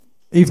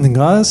Evening,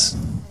 guys.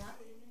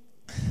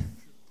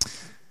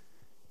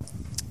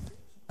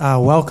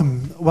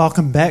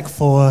 Welcome back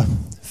for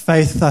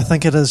Faith. I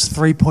think it is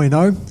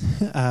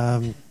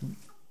 3.0.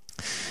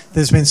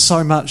 There's been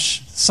so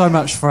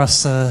much for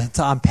us to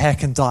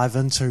unpack and dive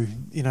into.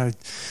 You know,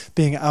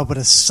 being able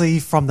to see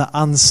from the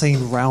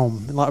unseen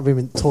realm, like we've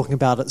been talking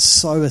about. It's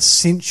so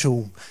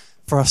essential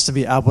for us to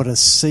be able to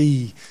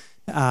see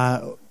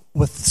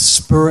with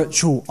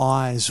spiritual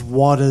eyes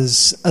what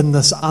is in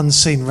this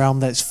unseen realm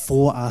that's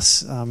for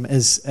us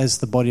as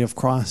the body of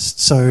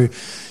Christ. So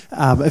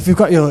if you've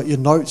got your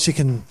notes, you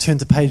can turn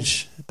to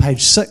page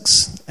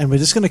 6, and we're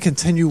just going to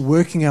continue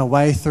working our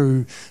way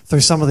through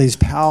some of these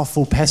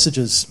powerful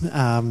passages.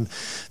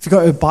 If you've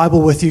got your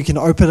Bible with you, you can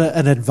open it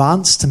in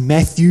advance to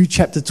Matthew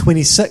chapter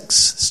 26,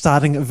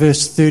 starting at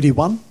verse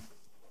 31.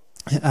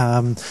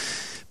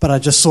 But I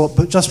just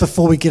thought, just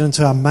before we get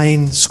into our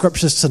main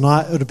scriptures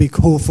tonight, it would be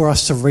cool for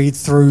us to read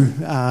through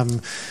kind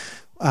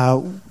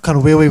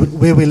of where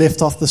we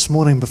left off this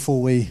morning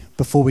before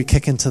we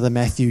kick into the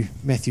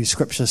Matthew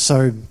scriptures.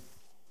 So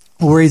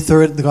we'll read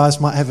through it. The guys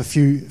might have a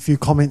few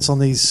comments on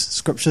these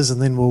scriptures,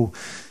 and then we'll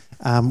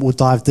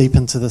dive deep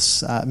into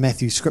this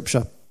Matthew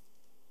scripture.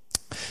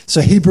 So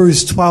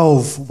Hebrews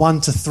 12,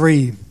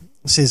 1-3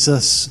 says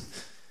this: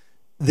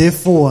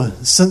 "Therefore,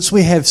 since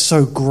we have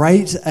so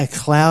great a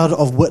cloud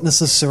of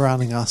witnesses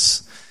surrounding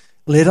us,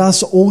 let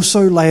us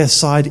also lay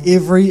aside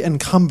every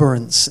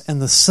encumbrance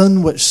and the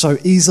sin which so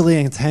easily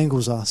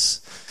entangles us,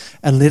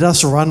 and let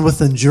us run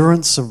with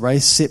endurance the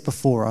race set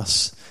before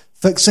us,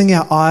 fixing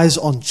our eyes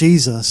on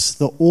Jesus,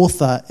 the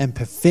author and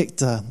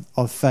perfecter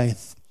of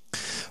faith,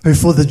 who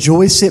for the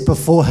joy set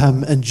before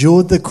him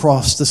endured the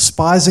cross,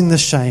 despising the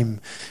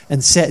shame,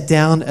 and sat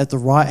down at the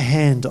right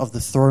hand of the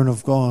throne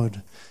of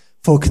God.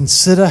 For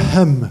consider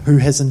him who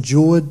has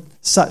endured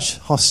such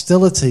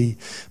hostility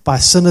by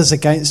sinners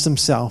against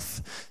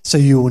himself, so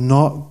you will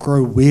not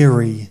grow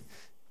weary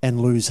and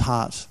lose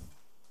heart."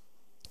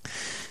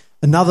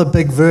 Another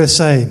big verse,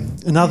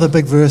 Another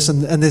big verse,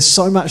 and there's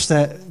so much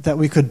that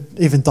we could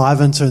even dive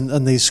into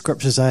in these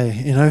scriptures,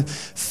 You know,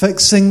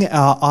 fixing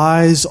our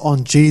eyes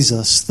on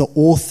Jesus, the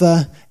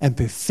author and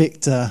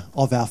perfecter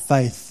of our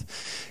faith.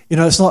 You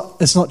know, it's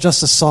not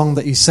just a song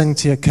that you sing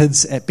to your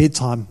kids at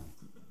bedtime.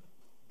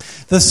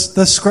 This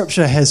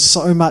scripture has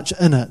so much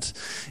in it.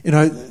 You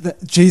know,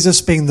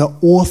 Jesus being the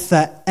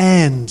author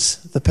and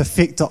the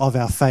perfecter of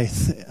our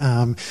faith.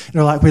 You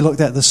know, like we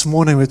looked at this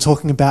morning, we're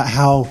talking about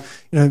how,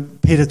 you know,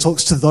 Peter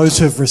talks to those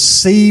who have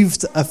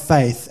received a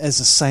faith as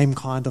the same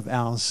kind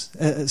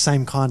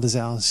as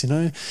ours, you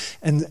know.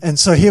 And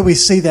so here we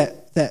see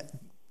that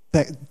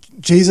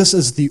Jesus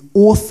is the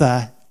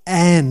author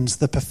and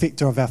the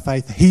perfecter of our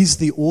faith. He's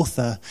the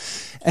author.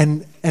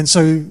 And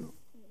so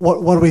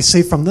what do we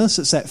see from this?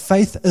 It's that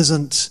faith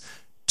isn't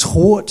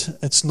taught,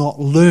 it's not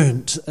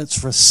learnt,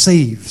 it's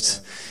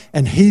received.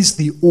 And he's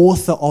the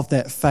author of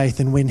that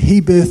faith. And when he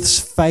births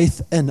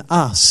faith in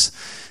us,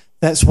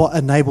 that's what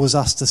enables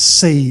us to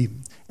see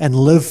and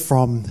live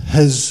from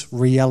his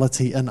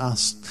reality in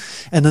us.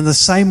 And in the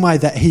same way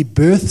that he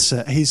births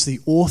it, he's the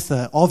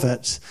author of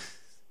it,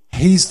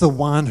 he's the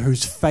one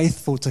who's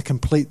faithful to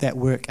complete that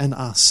work in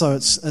us. So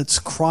it's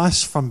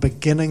Christ from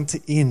beginning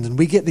to end. And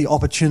we get the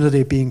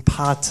opportunity of being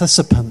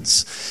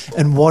participants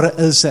in what it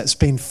is that's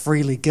been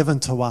freely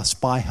given to us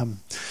by him.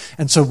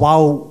 And so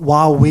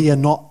while we are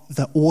not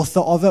the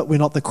author of it, we're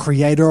not the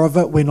creator of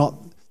it, we're not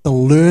the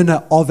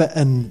learner of it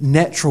in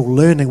natural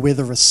learning, we're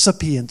the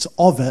recipients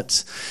of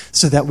it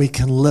so that we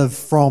can live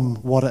from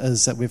what it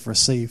is that we've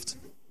received.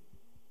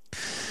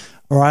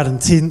 All right,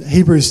 in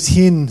Hebrews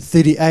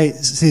 10:38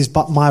 it says,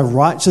 "But my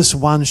righteous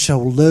one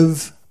shall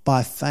live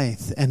by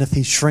faith, and if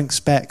he shrinks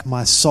back,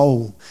 my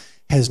soul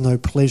has no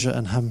pleasure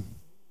in him."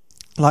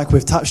 Like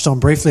we've touched on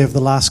briefly over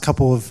the last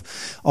couple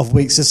of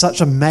weeks, there's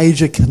such a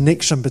major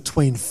connection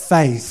between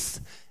faith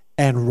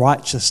and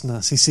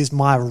righteousness. He says,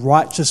 "My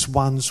righteous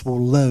ones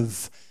will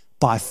live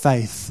by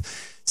faith."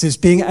 It says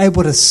being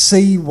able to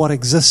see what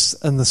exists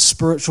in the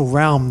spiritual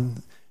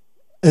realm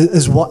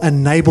is what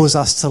enables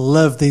us to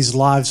live these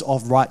lives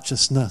of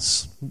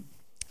righteousness.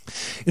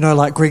 You know,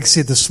 like Greg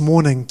said this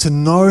morning, to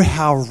know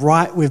how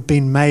right we've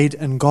been made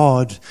in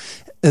God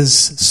is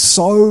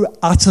so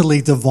utterly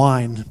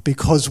divine,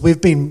 because we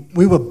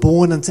were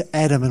born into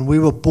Adam and we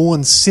were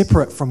born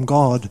separate from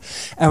God.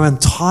 Our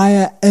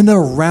entire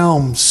inner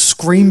realm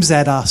screams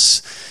at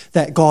us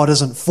that God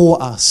isn't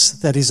for us,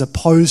 that he's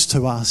opposed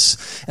to us.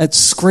 It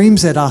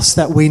screams at us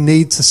that we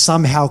need to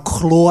somehow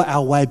claw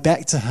our way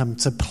back to him,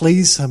 to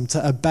please him,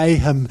 to obey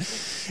him.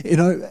 You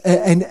know,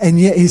 and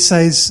yet he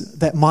says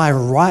that my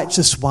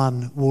righteous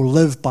one will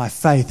live by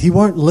faith. He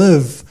won't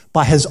live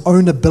by his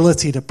own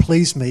ability to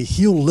please me.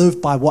 He'll live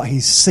by what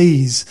he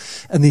sees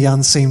in the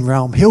unseen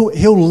realm.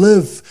 He'll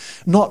live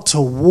not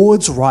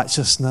towards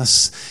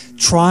righteousness,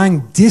 trying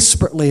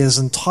desperately his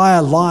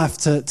entire life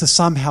to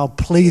somehow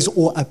please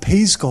or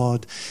appease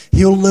God.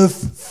 He'll live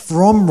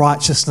from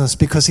righteousness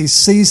because he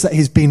sees that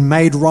he's been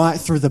made right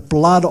through the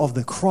blood of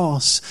the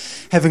cross,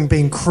 having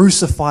been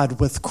crucified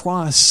with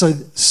Christ,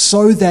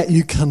 so that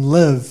you can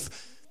live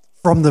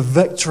from the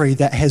victory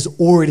that has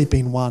already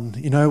been won.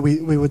 You know,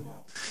 we were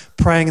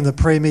praying in the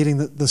prayer meeting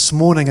this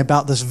morning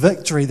about this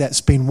victory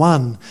that's been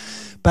won.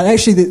 But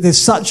actually, there's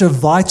such a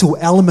vital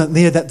element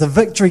there that the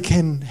victory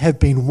can have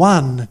been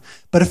won.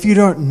 But if you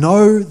don't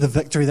know the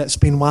victory that's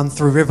been won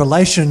through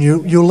revelation,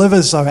 you'll live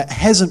as though it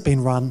hasn't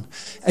been won.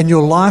 And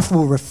your life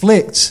will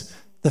reflect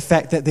the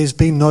fact that there's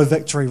been no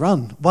victory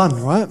won,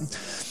 right?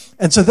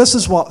 And so this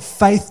is what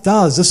faith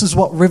does. This is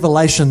what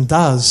revelation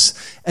does.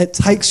 It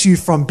takes you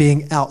from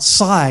being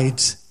outside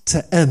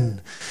to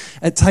in.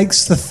 It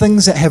takes the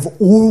things that have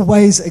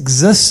always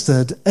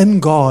existed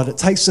in God. It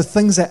takes the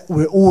things that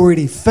were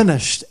already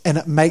finished and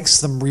it makes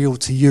them real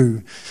to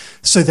you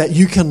so that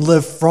you can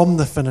live from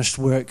the finished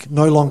work,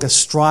 no longer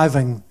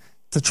striving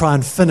to try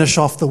and finish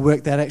off the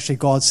work that actually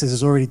God says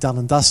is already done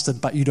and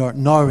dusted, but you don't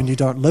know and you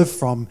don't live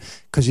from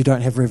because you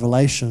don't have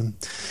revelation.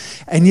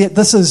 And yet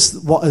this is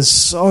what is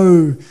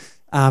so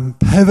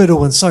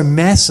pivotal and so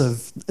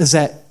massive, is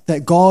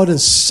that God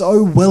is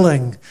so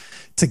willing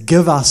to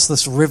give us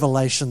this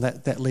revelation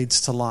that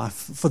leads to life.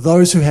 For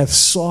those who have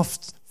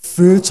soft,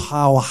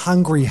 fertile,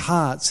 hungry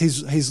hearts,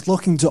 he's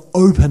looking to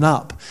open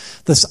up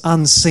this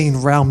unseen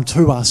realm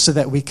to us so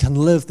that we can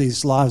live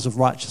these lives of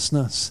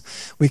righteousness.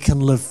 We can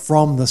live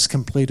from this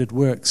completed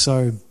work.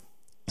 So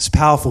it's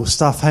powerful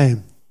stuff, hey?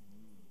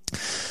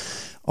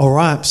 All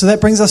right, so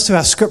that brings us to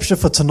our scripture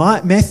for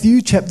tonight,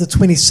 Matthew chapter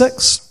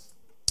 26.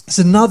 It's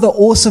another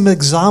awesome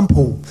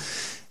example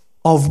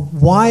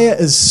of why it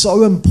is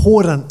so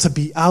important to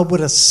be able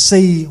to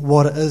see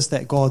what it is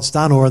that God's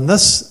done, or in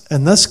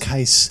this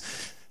case,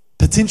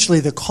 potentially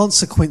the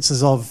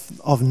consequences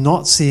of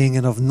not seeing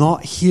and of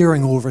not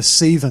hearing or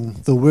receiving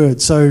the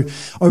word. So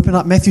open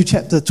up Matthew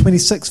chapter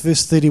 26,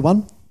 verse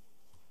 31.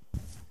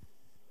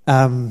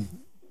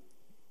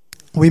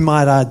 We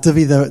might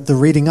divvy the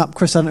reading up.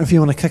 Chris, I don't know if you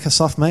want to kick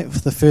us off, mate,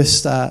 with the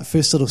first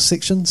little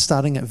section,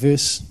 starting at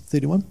verse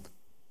 31.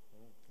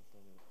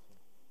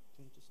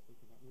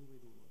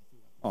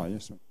 Oh,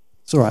 yes.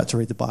 It's all right to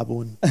read the Bible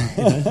when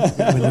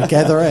you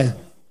gather, eh?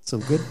 It's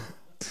all good.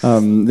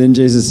 Then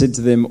Jesus said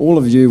to them, "All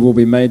of you will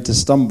be made to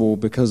stumble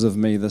because of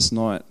me this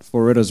night,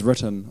 for it is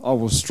written, I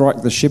will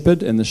strike the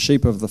shepherd, and the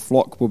sheep of the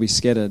flock will be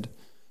scattered.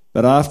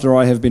 But after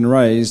I have been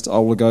raised, I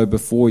will go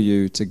before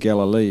you to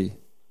Galilee."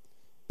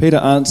 Peter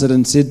answered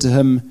and said to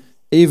him,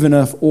 "Even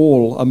if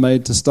all are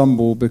made to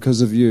stumble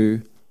because of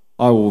you,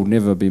 I will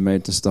never be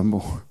made to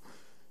stumble."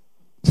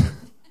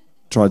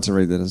 Tried to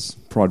read that as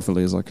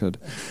pridefully as I could.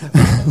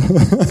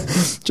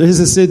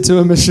 Jesus said to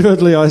him,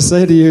 "Assuredly I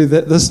say to you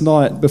that this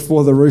night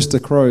before the rooster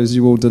crows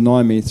you will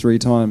deny me 3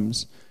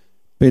 times.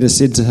 Peter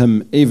said to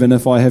him, "Even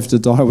if I have to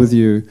die with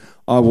you,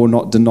 I will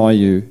not deny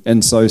you."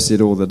 And so said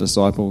all the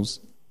disciples.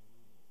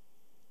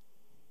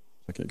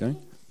 Okay, going.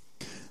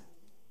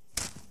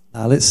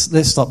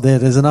 Let's stop there.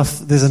 There's enough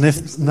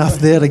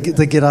there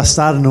to get us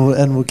started,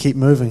 and we'll keep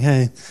moving.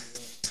 Hey,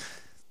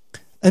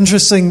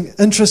 interesting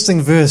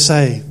verse.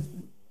 Hey.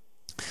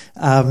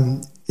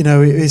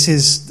 He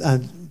says,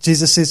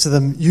 Jesus says to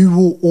them, "You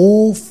will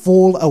all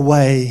fall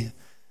away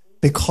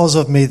because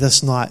of me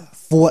this night,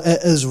 for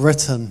it is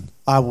written,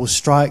 I will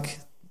strike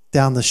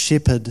down the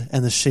shepherd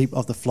and the sheep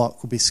of the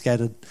flock will be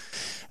scattered."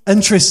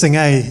 Interesting,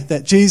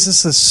 that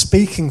Jesus is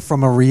speaking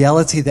from a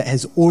reality that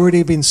has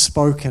already been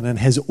spoken and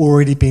has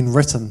already been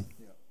written.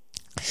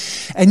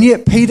 And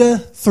yet Peter,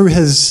 through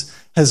his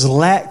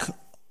lack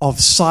of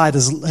sight,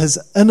 his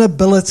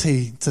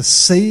inability to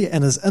see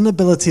and his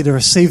inability to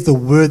receive the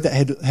word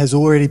that has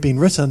already been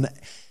written,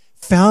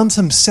 found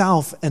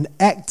himself in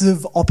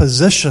active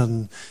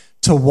opposition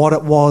to what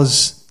it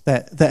was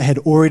that had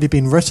already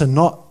been written,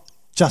 not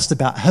just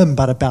about him,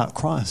 but about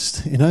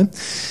Christ,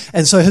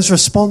 And so his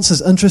response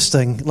is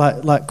interesting,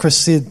 like Chris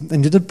said,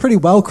 and you did pretty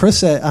well,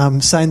 Chris, at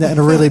saying that in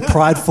a really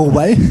prideful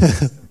way.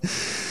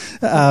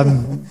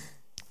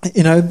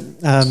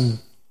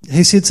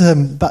 He said to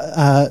him,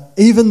 "But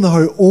even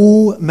though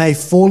all may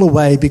fall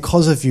away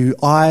because of you,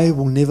 I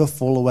will never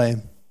fall away."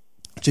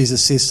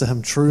 Jesus says to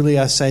him, "Truly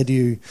I say to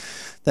you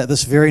that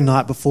this very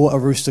night before a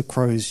rooster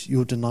crows,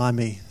 you'll deny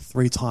me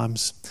 3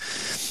 times."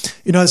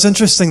 It's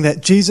interesting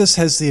that Jesus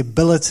has the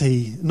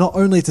ability not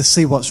only to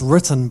see what's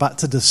written, but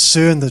to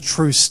discern the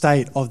true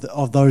state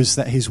of those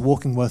that he's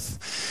walking with.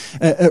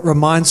 It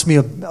reminds me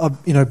of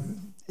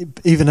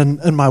even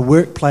in my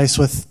workplace,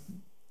 with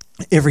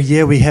every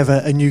year we have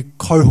a new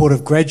cohort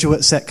of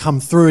graduates that come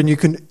through, and you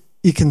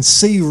can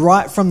see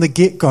right from the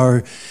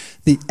get-go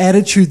the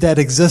attitude that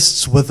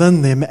exists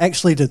within them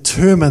actually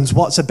determines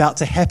what's about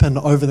to happen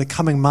over the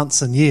coming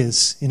months and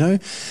years.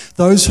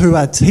 Those who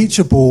are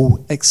teachable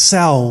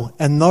excel,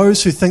 and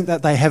those who think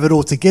that they have it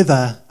all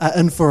together are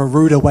in for a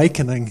rude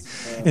awakening.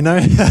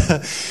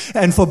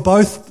 And for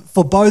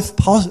both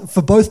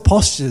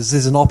postures,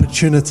 there's an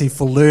opportunity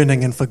for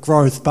learning and for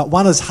growth, but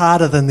one is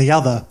harder than the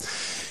other.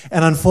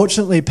 And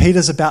unfortunately,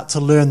 Peter's about to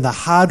learn the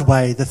hard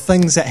way, the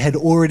things that had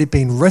already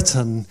been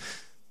written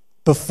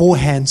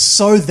beforehand,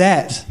 so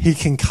that he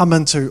can come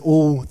into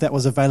all that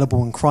was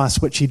available in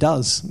Christ, which he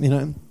does,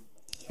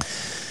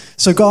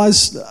 So,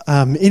 guys,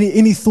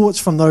 any thoughts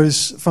from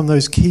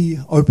those key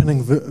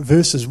opening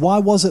verses? Why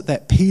was it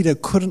that Peter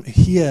couldn't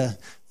hear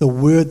the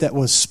word that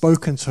was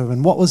spoken to him,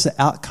 and what was the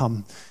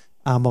outcome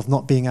of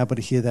not being able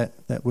to hear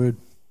that word?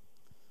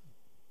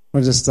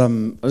 I just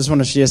want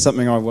to share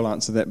something. I will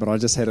answer that, but I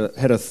just had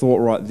a thought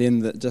right then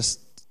that just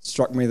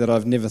struck me that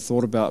I've never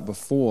thought about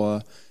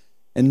before.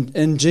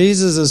 And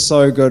Jesus is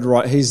so good,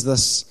 right?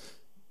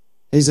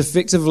 He's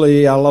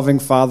effectively our loving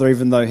Father,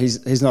 even though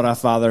he's not our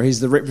Father. He's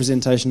the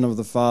representation of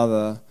the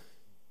Father,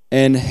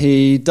 and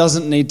he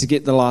doesn't need to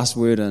get the last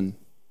word in.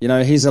 You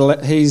know, he's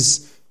got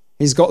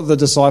the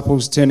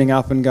disciples turning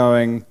up and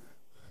going.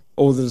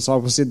 All the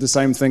disciples said the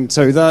same thing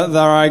too. They're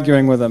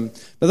arguing with him.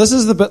 But this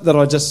is the bit that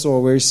I just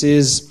saw where he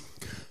says,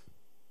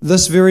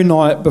 "This very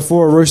night,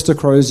 before a rooster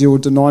crows, you will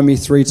deny me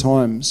 3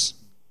 times."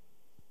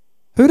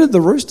 Who did the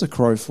rooster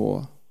crow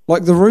for?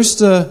 Like the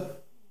rooster,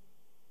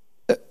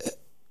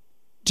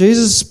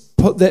 Jesus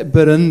put that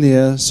bit in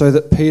there so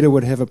that Peter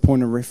would have a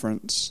point of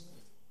reference.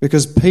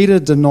 Because Peter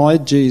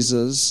denied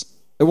Jesus.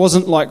 It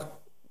wasn't like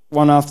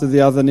one after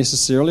the other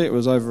necessarily. It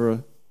was over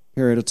a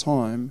period of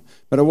time.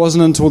 But it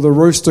wasn't until the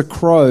rooster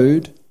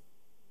crowed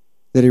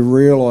that he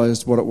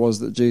realized what it was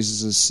that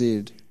Jesus had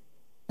said.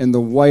 And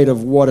the weight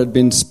of what had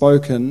been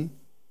spoken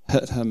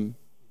hit him.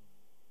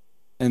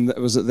 And it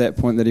was at that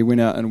point that he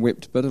went out and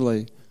wept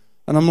bitterly.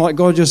 And I'm like,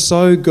 God, you're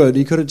so good.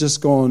 He could have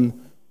just gone,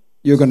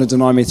 "You're going to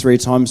deny me 3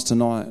 times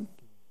tonight."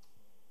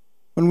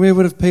 And where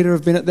would Peter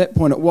have been at that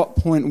point? At what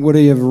point would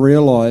he have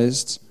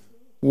realized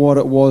what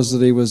it was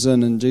that he was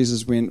in? And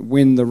Jesus went,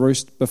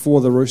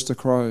 before the rooster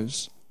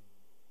crows.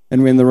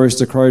 And when the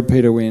rooster crowed,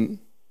 Peter went,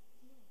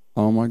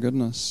 "Oh my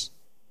goodness."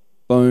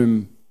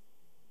 Boom.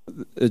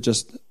 It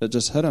just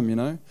hit him, you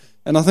know.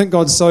 And I think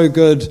God's so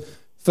good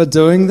for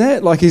doing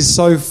that. Like he's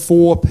so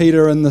for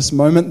Peter in this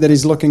moment that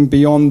he's looking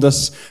beyond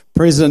this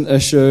present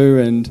issue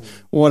and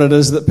what it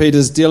is that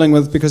Peter's dealing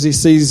with, because he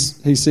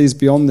sees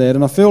beyond that.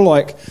 And I feel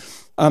like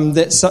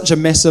that's such a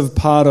massive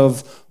part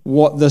of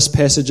what this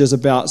passage is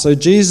about. So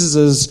Jesus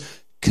is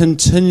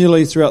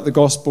continually throughout the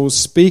Gospels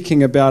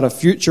speaking about a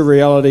future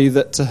reality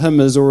that to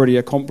him is already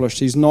accomplished.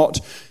 He's not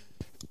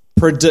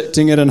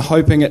predicting it and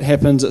hoping it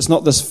happens. It's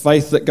not this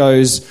faith that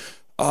goes,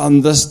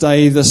 on this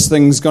day this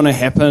thing's going to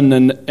happen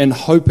and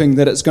hoping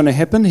that it's going to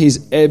happen.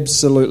 He's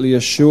absolutely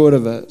assured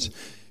of it.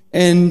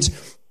 And,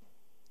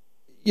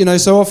 you know,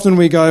 so often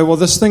we go, well,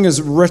 this thing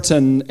is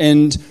written,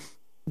 and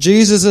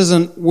Jesus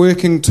isn't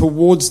working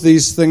towards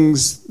these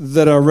things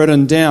that are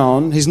written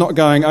down. He's not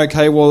going,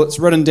 okay, well, it's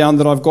written down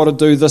that I've got to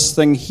do this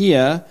thing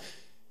here.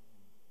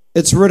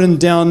 It's written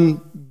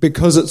down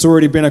because it's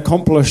already been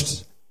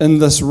accomplished in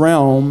this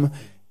realm,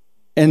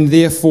 and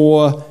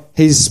therefore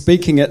he's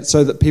speaking it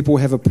so that people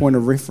have a point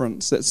of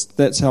reference.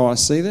 That's how I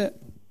see that.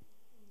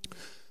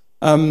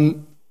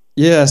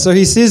 So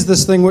he says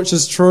this thing which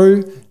is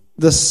true,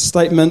 this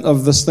statement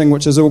of this thing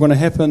which is all going to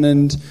happen,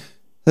 and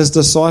his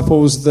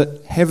disciples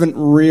that haven't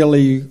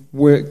really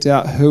worked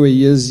out who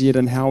he is yet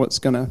and how it's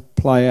going to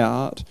play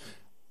out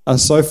are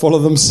so full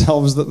of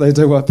themselves that they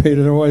do what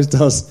Peter always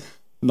does.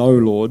 "No,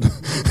 Lord,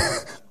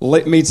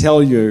 let me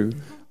tell you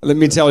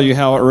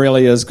how it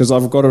really is, because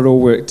I've got it all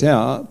worked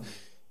out."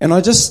 And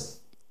I just,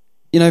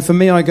 you know, for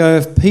me, I go,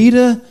 if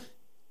Peter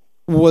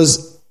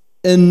was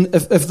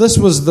if this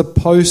was the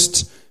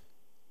post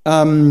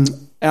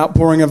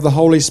outpouring of the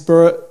Holy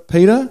Spirit,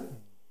 Peter,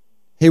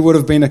 he would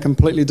have been a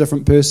completely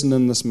different person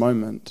in this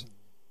moment,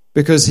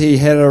 because he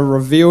had a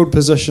revealed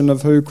position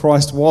of who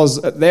Christ was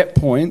at that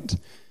point,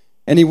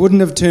 and he wouldn't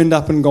have turned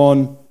up and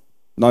gone,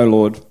 "No,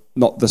 Lord,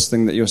 not this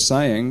thing that you're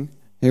saying."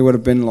 He would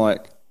have been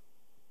like,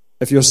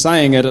 "If you're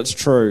saying it, it's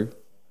true."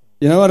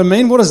 You know what I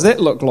mean? What does that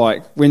look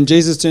like when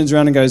Jesus turns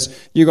around and goes,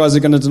 "You guys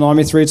are going to deny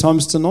me 3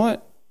 times tonight?"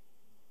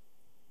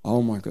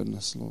 Oh my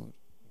goodness, Lord.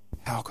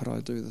 How could I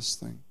do this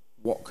thing?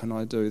 What can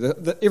I do?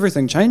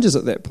 Everything changes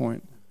at that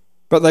point.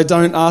 But they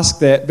don't ask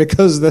that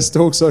because they're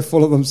still so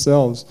full of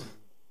themselves.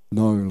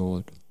 "No,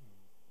 Lord,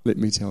 let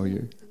me tell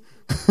you."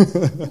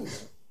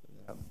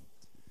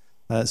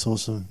 That's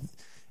awesome.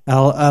 And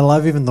I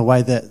love even the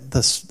way that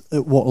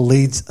what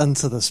leads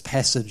into this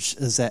passage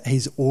is that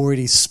he's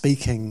already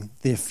speaking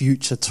their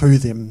future to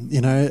them, you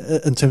know,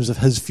 in terms of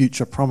his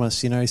future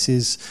promise. You know, he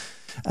says,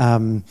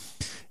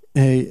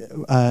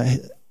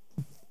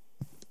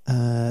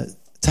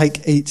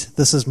 "Take, eat,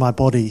 this is my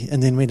body."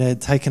 And then when he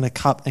had taken a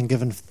cup and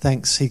given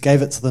thanks, he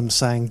gave it to them,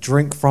 saying,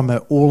 "Drink from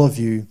it, all of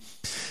you,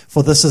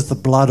 for this is the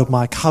blood of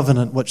my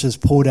covenant, which is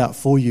poured out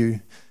for you,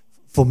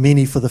 for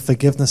many, for the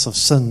forgiveness of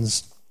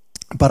sins.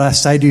 But I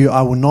say to you,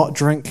 I will not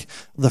drink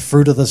the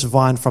fruit of this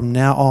vine from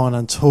now on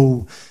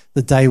until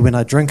the day when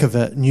I drink of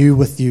it, new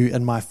with you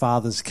in my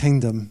Father's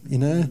kingdom." You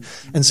know,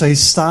 and so he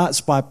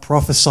starts by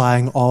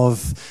prophesying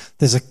of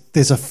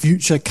there's a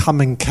future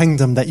coming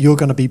kingdom that you're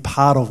going to be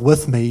part of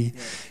with me,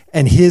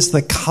 and here's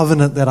the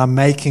covenant that I'm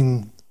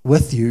making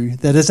with you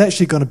that is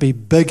actually going to be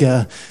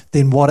bigger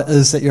than what it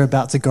is that you're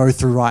about to go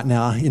through right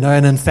now. You know,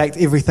 and in fact,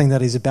 everything that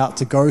he's about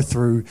to go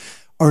through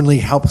only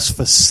helps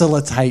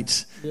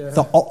facilitate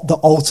the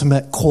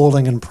ultimate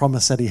calling and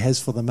promise that he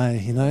has for them,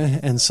 you know?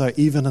 And so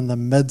even in the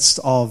midst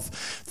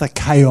of the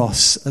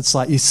chaos, it's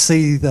like you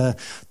see the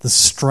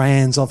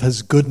strands of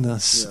his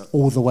goodness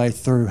all the way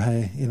through,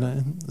 you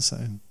know? So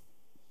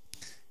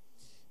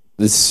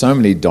there's so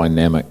many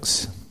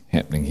dynamics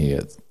happening here.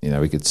 You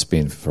know, we could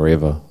spend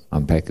forever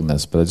unpacking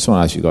this, but I just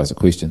want to ask you guys a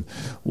question.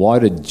 Why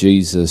did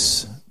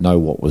Jesus know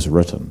what was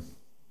written?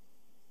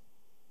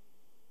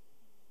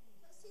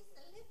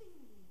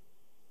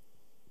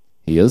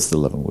 He is the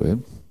living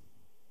word.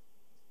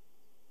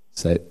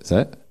 Is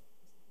that?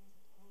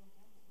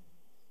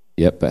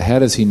 Yep, but how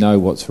does he know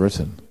what's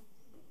written?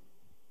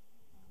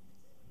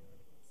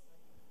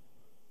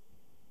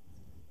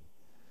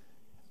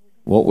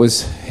 What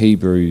was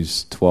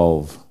Hebrews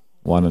 12,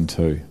 1 and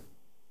 2?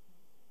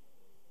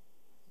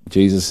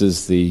 Jesus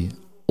is the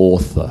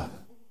author.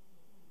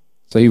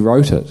 So he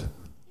wrote it.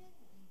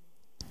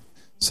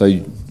 So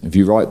if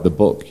you write the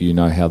book, you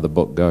know how the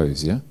book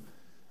goes, yeah?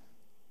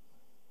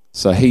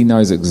 So he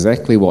knows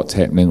exactly what's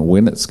happening,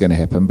 when it's going to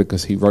happen,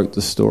 because he wrote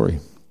the story.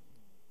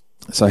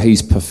 So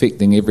he's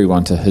perfecting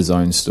everyone to his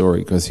own story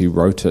because he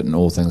wrote it and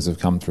all things have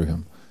come through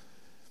him.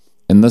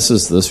 And this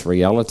is this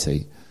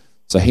reality.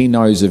 So he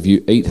knows if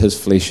you eat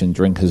his flesh and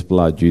drink his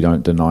blood, you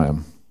don't deny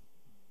him.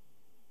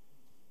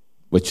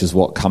 Which is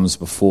what comes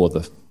before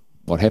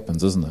what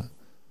happens, isn't it?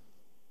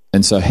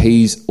 And so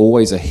he's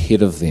always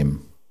ahead of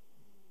them,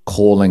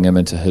 calling them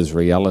into his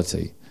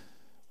reality.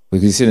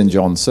 Because he said in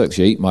John 6,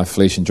 you eat my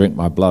flesh and drink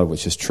my blood,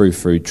 which is true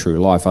food, true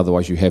life.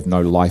 Otherwise you have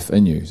no life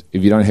in you.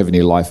 If you don't have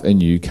any life in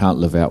you, you can't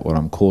live out what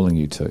I'm calling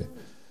you to.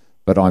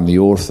 But I'm the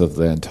author of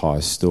the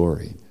entire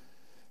story.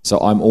 So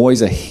I'm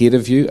always ahead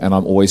of you, and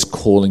I'm always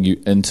calling you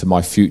into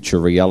my future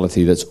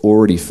reality that's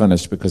already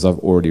finished because I've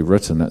already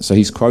written it. So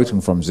he's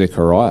quoting from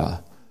Zechariah.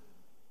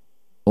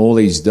 All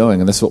he's doing,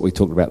 and this is what we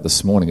talked about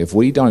this morning, if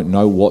we don't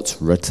know what's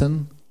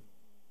written,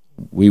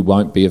 we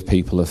won't be a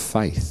people of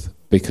faith.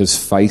 Because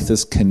faith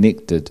is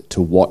connected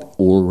to what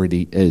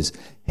already is.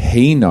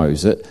 He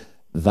knows it.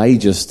 They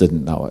just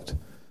didn't know it.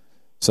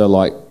 So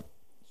like,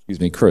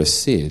 Chris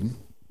said,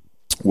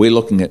 we're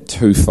looking at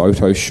two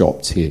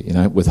photoshops here. You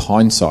know, with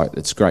hindsight,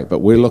 it's great. But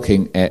we're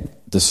looking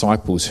at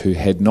disciples who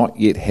had not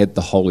yet had the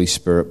Holy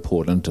Spirit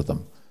poured into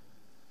them.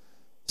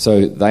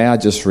 So they are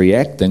just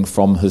reacting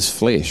from his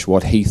flesh,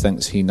 what he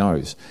thinks he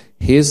knows.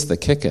 Here's the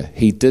kicker.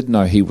 He did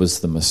know he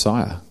was the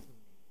Messiah.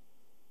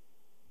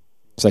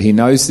 So he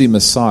knows the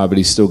Messiah, but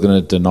he's still going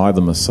to deny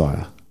the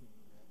Messiah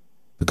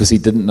because he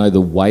didn't know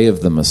the way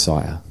of the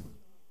Messiah.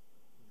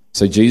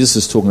 So Jesus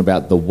is talking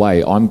about the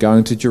way. I'm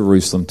going to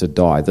Jerusalem to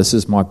die. This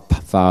is my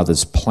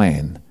Father's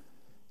plan.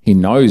 He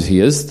knows he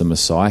is the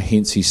Messiah,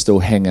 hence he's still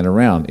hanging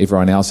around.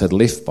 Everyone else had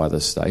left by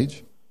this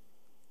stage.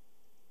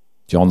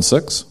 John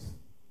 6.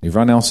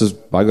 Everyone else has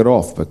buggered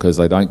off because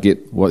they don't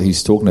get what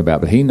he's talking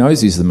about. But he knows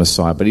he's the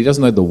Messiah, but he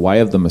doesn't know the way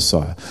of the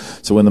Messiah.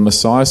 So when the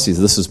Messiah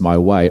says, this is my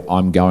way,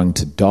 I'm going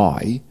to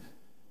die,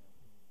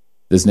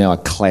 there's now a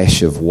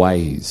clash of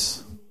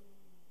ways.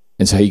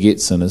 And so he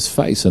gets in his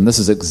face. And this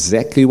is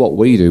exactly what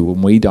we do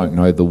when we don't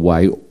know the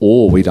way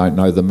or we don't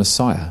know the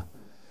Messiah.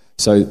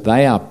 So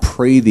they are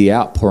pre the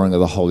outpouring of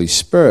the Holy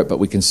Spirit, but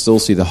we can still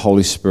see the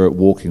Holy Spirit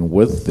walking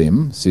with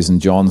them. It says in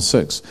John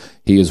 6,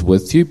 he is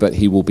with you, but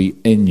he will be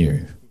in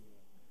you.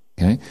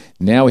 Okay.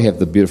 Now we have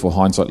the beautiful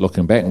hindsight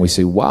looking back and we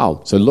see,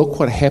 wow, so look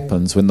what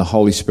happens when the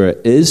Holy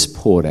Spirit is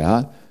poured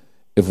out.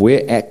 If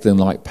we're acting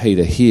like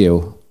Peter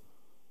here,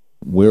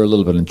 we're a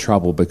little bit in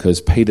trouble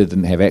because Peter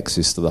didn't have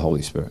access to the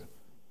Holy Spirit.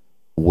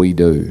 We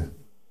do.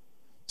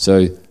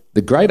 So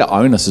the greater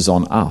onus is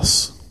on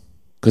us.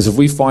 Because if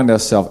we find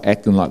ourselves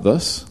acting like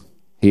this,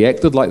 he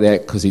acted like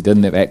that because he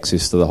didn't have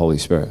access to the Holy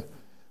Spirit.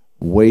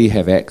 We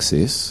have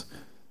access.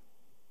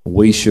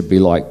 We should be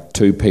like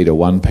 2 Peter,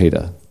 1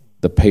 Peter,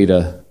 the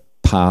Peter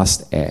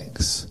past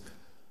acts.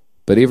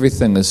 But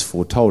everything is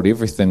foretold.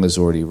 Everything is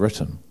already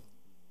written.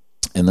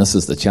 And this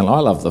is the challenge. I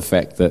love the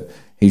fact that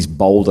he's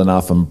bold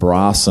enough and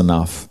brass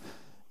enough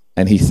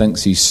and he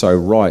thinks he's so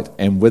right.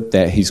 And with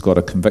that, he's got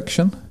a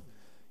conviction.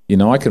 You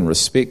know, I can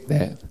respect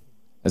that.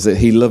 Is that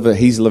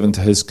he's living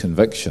to his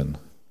conviction.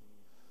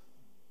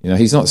 You know,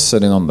 he's not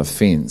sitting on the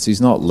fence. He's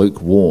not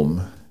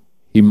lukewarm.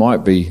 He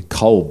might be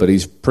cold, but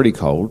he's pretty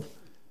cold.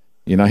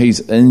 You know,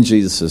 he's in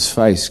Jesus'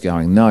 face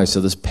going, no.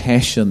 So there's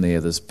passion there,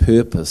 there's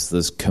purpose,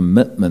 there's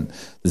commitment,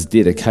 there's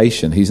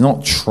dedication. He's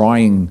not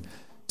trying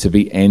to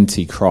be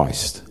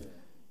anti-Christ.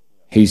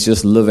 He's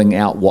just living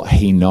out what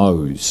he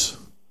knows,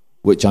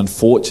 which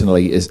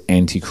unfortunately is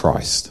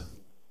anti-Christ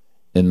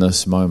in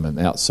this moment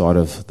outside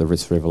of the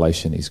rich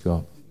revelation he's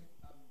got.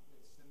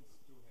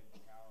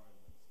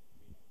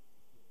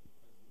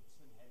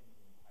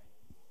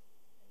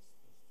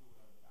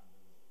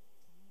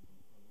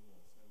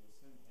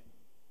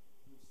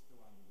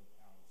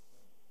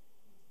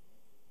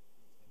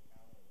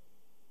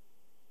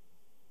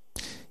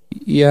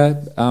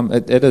 Yeah,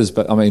 it is,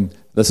 but I mean,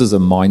 this is a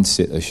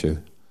mindset issue.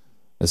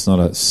 It's not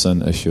a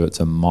sin issue, it's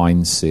a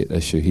mindset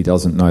issue. He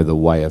doesn't know the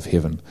way of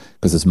heaven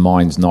because his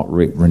mind's not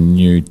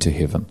renewed to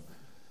heaven.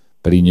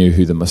 But he knew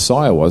who the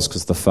Messiah was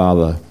because the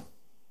Father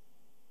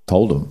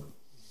told him.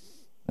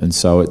 And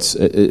so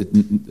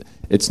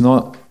it's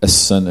not a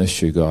sin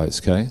issue, guys,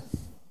 okay?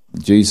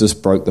 Jesus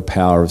broke the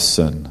power of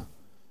sin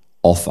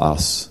off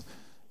us.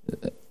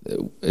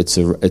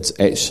 It's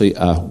actually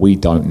a we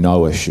don't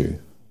know issue.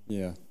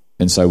 Yeah.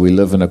 And so we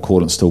live in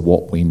accordance to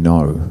what we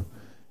know.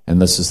 And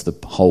this is the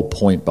whole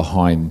point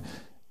behind,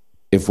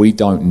 if we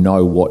don't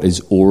know what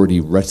is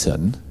already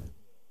written,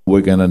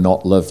 we're going to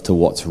not live to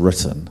what's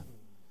written.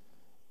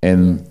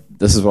 And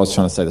this is what I was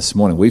trying to say this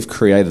morning. We've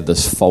created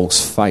this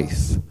false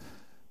faith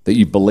that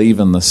you believe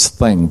in this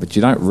thing, but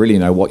you don't really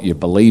know what you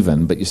believe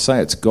in, but you say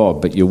it's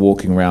God, but you're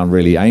walking around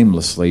really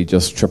aimlessly,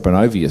 just tripping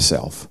over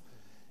yourself,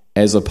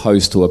 as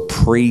opposed to a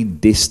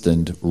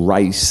predestined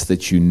race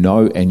that you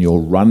know and you're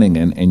running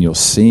in and you're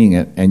seeing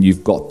it and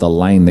you've got the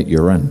lane that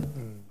you're in.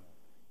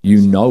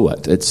 You know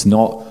it. It's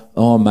not,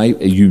 oh,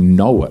 mate, you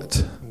know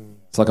it.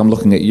 It's like I'm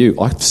looking at you.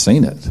 I've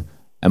seen it.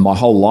 And my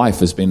whole life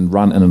has been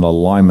run in an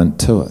alignment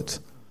to it.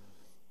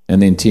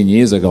 And then 10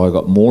 years ago, I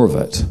got more of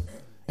it.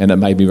 And it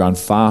made me run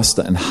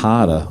faster and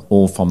harder,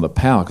 all from the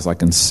power, because I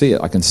can see it.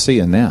 I can see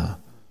it now.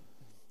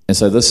 And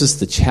so this is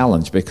the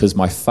challenge, because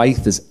my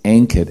faith is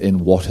anchored in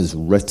what is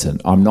written.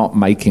 I'm not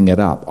making it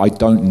up. I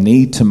don't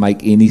need to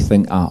make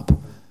anything up.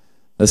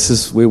 This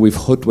is where we've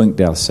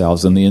hoodwinked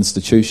ourselves in the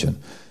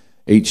institution.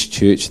 Each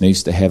church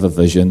needs to have a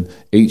vision.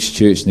 Each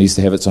church needs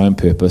to have its own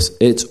purpose.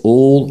 It's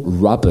all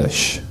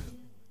rubbish.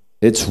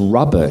 It's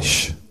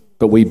rubbish,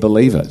 but we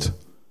believe it.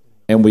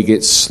 And we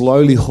get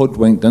slowly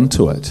hoodwinked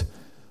into it.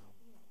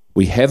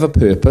 We have a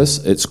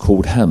purpose. It's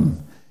called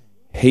Him.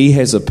 He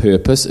has a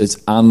purpose. It's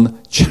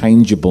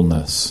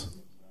unchangeableness.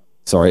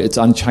 It's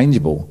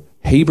unchangeable.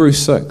 Hebrews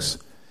 6.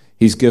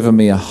 He's given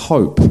me a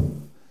hope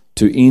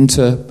to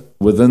enter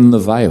within the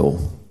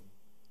veil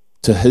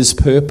to His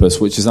purpose,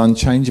 which is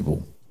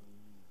unchangeable.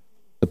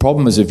 The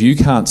problem is, if you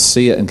can't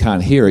see it and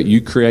can't hear it, you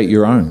create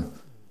your own.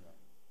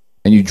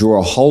 And you draw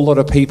a whole lot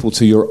of people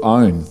to your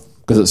own,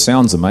 because it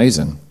sounds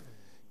amazing,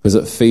 because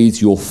it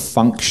feeds your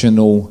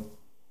functional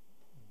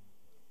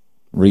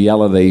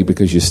reality,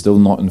 because you're still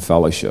not in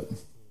fellowship.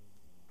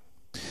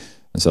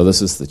 And so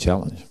this is the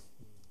challenge.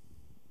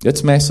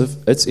 It's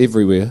massive, it's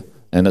everywhere,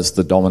 and it's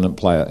the dominant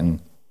player in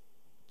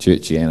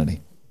churchianity.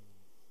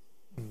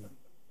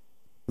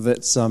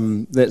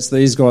 That's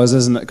these guys,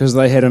 isn't it? Because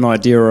they had an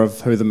idea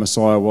of who the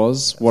Messiah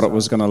was, what it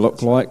was going to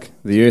look like,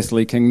 the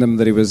earthly kingdom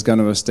that he was going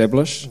to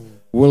establish.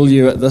 Will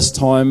you at this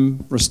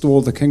time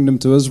restore the kingdom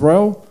to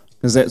Israel?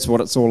 Because that's what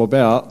it's all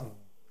about.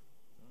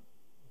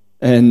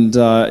 And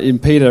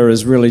Peter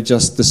is really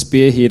just the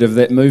spearhead of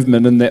that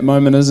movement in that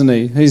moment, isn't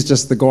he? He's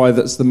just the guy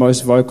that's the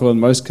most vocal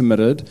and most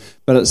committed.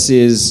 But it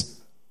says,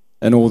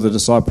 and all the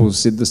disciples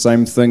said the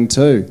same thing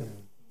too.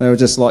 They were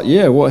just like,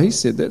 yeah, what he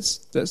said, that's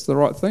the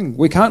right thing.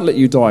 We can't let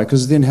you die,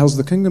 because then how's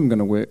the kingdom going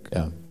to work?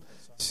 Yeah.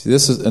 See,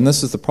 this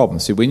is the problem.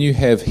 See, when you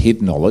have head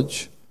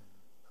knowledge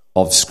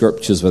of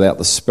scriptures without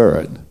the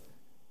Spirit,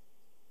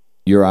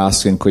 you're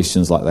asking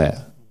questions like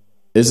that.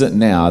 Is it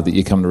now that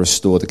you come to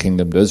restore the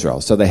kingdom to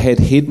Israel? So they had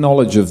head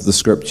knowledge of the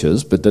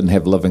scriptures, but didn't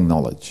have living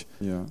knowledge.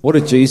 Yeah. What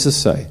did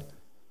Jesus say?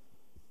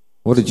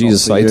 What did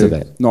Jesus say to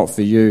that? Not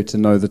for you to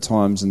know the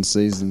times and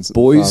seasons.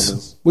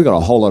 Boys, we got a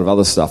whole lot of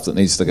other stuff that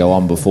needs to go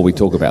on before we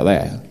talk about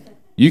that.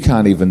 You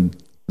can't even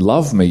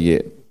love me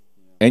yet,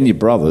 and your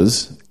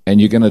brothers,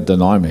 and you're going to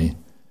deny me.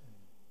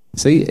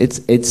 See,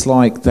 it's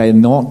like they're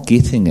not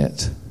getting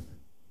it.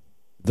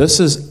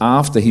 This is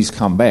after he's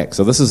come back,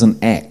 so this is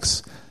an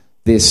Acts.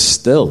 They're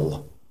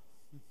still.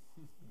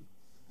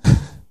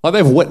 Like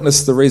they've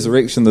witnessed the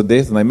resurrection, the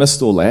death, and they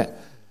missed all that,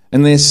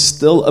 and they're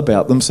still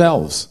about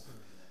themselves.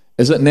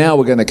 Is it now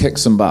we're going to kick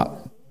some butt?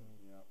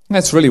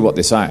 That's really what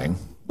they're saying.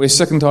 We're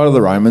sick and tired of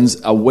the Romans.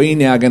 Are we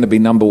now going to be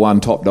number one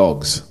top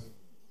dogs?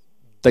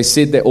 They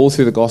said that all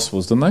through the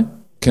Gospels, didn't they?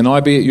 Can I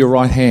be at your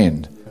right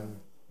hand?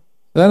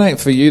 That ain't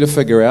for you to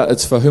figure out.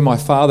 It's for who my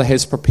Father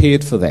has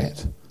prepared for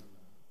that.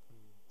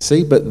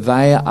 See, but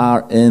they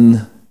are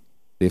in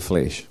their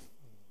flesh.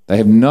 They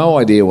have no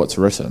idea what's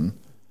written,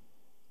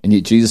 and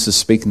yet Jesus is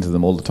speaking to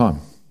them all the time,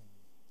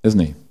 isn't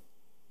he?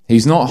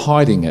 He's not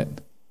hiding it.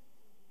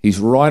 He's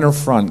right in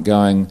front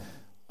going,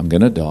 I'm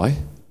going to die,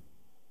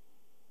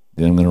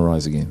 then I'm going to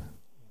rise again.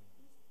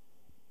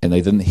 And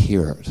they didn't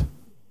hear it.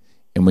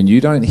 And when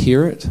you don't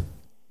hear it,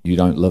 you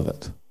don't live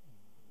it.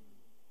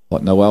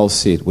 Like Noel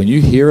said, when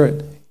you hear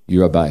it,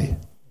 you obey.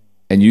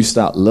 And you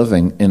start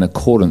living in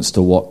accordance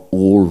to what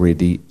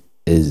already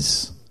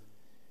is.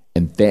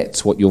 And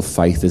that's what your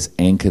faith is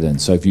anchored in.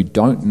 So if you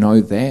don't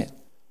know that,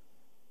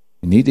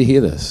 you need to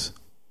hear this.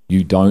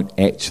 You don't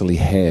actually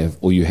have,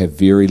 or you have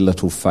very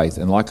little faith.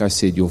 And like I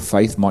said, your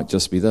faith might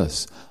just be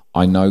this: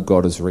 I know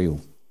God is real,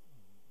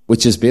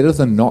 which is better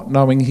than not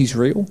knowing He's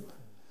real.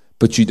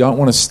 But you don't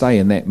want to stay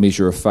in that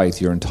measure of faith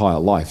your entire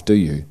life, do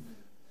you?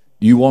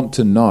 You want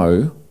to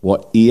know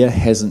what ear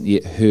hasn't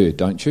yet heard,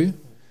 don't you?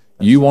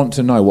 You want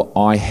to know what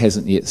eye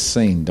hasn't yet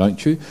seen,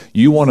 don't you?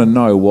 You want to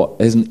know what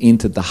hasn't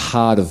entered the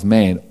heart of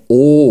man,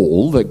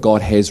 all that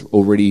God has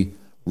already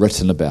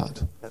written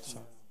about.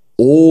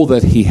 all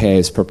that he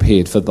has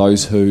prepared for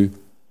those who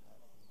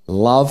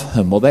love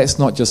him. Well, that's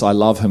not just I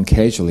love him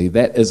casually.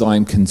 That is I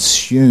am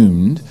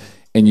consumed,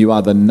 and you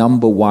are the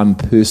number one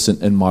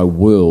person in my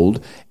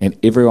world, and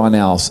everyone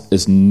else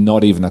is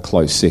not even a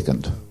close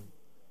second.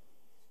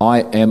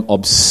 I am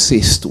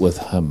obsessed with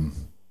him.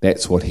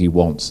 That's what he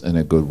wants in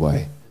a good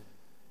way.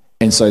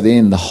 And so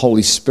then the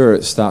Holy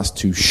Spirit starts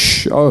to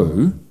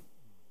show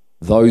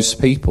those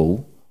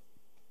people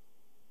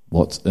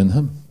what's in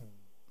him.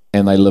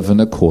 And they live in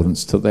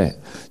accordance to that.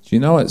 Do you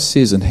know it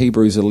says in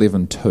Hebrews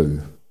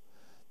 11:2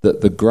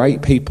 that the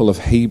great people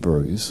of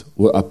Hebrews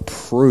were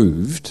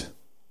approved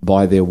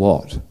by their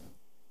what?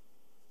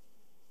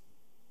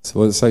 So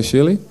what does it say,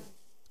 Shirley?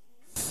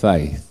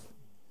 Faith.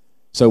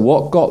 So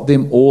what got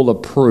them all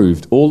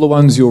approved, all the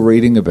ones you're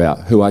reading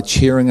about who are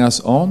cheering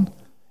us on,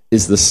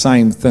 is the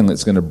same thing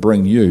that's going to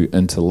bring you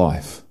into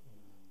life.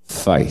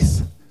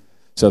 Faith.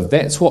 So if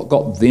that's what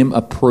got them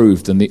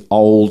approved in the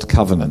old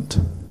covenant,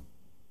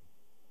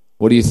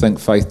 what do you think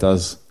faith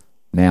does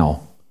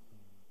now?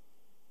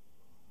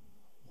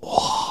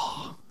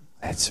 Wow,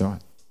 that's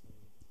right.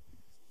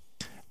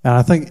 And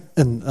I think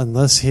in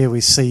this here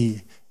we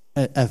see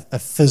a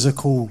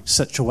physical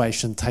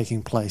situation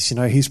taking place. You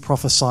know, he's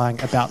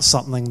prophesying about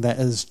something that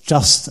is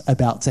just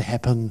about to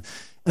happen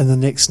in the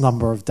next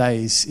number of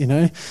days, you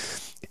know.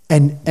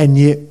 And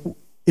yet,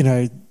 you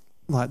know,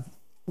 like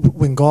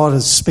when God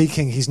is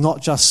speaking, he's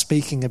not just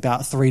speaking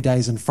about 3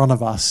 days in front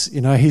of us.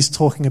 You know, he's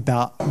talking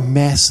about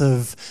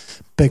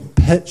massive, big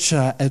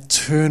picture,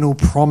 eternal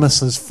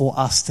promises for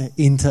us to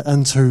enter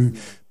into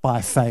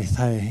by faith,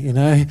 hey, you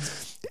know.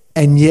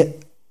 And yet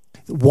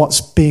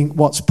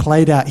what's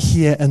played out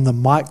here in the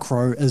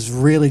micro is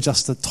really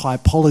just a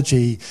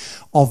typology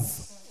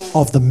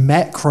of the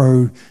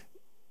macro,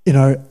 you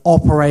know,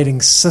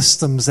 operating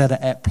systems that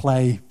are at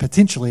play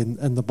potentially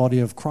in the body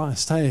of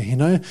Christ. Hey, you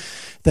know,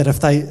 that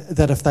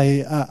if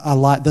they are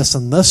like this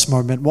in this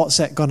moment, what's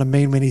that going to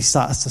mean when he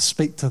starts to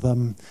speak to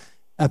them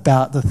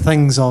about the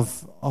things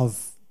of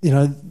you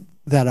know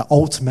that are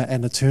ultimate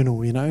and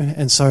eternal, you know?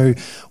 And so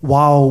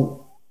while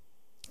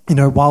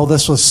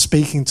this was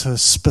speaking to a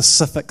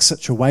specific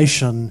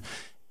situation,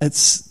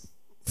 it's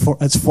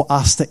for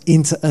us to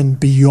enter in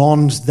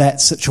beyond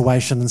that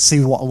situation and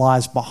see what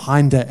lies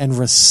behind it and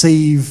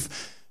receive,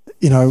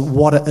 you know,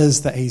 what it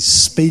is that he's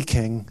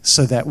speaking,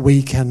 so that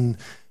we can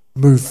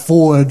move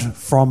forward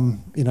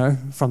from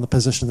the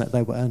position that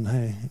they were in.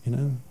 Hey, you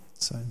know,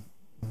 so.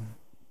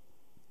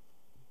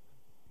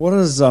 What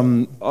is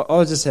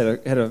I just had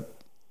a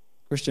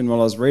question while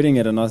I was reading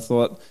it, and I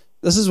thought,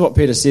 this is what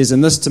Peter says,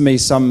 and this to me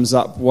sums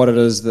up what it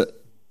is that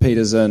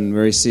Peter's in,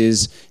 where he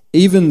says,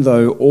 even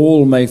though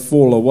all may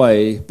fall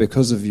away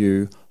because of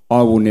you,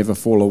 I will never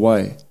fall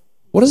away.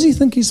 What does he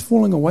think he's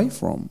falling away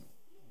from?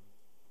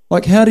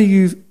 Like, how do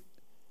you,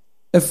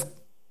 if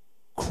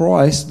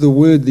Christ, the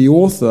Word, the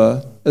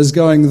author, is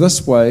going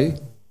this way,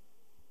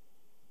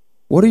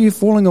 what are you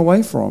falling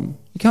away from?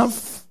 You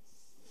can't,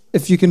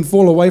 if you can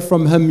fall away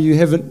from him, you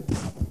haven't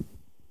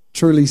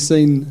truly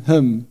seen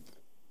him.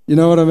 You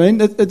know what I mean?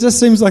 It just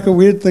seems like a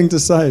weird thing to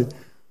say.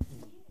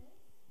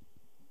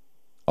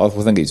 I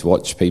think he's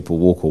watched people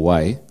walk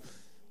away.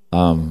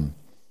 I'm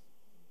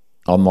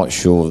not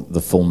sure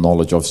the full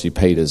knowledge, obviously,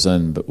 Peter's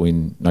in, but we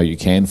know you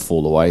can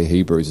fall away.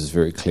 Hebrews is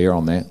very clear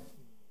on that.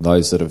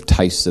 Those that have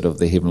tasted of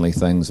the heavenly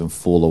things and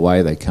fall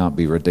away, they can't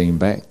be redeemed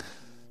back.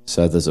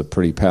 So there's a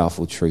pretty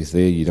powerful truth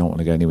there. You don't want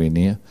to go anywhere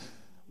near.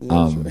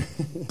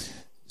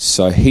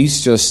 So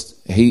he's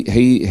just,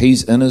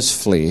 he's in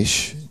his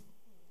flesh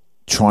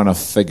trying to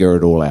figure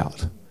it all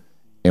out.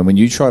 And when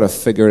you try to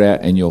figure it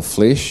out in your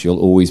flesh, you'll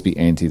always be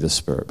anti the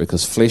Spirit,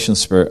 because flesh and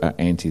Spirit are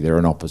anti, they're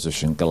in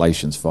opposition.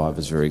 Galatians 5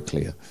 is very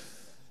clear.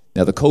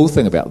 Now, the cool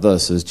thing about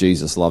this is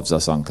Jesus loves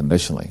us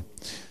unconditionally.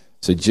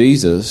 So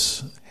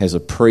Jesus has a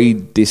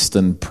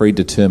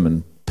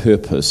predetermined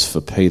purpose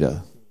for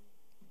Peter.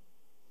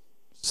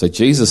 So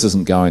Jesus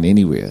isn't going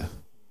anywhere.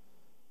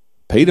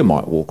 Peter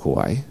might walk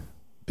away,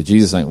 but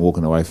Jesus ain't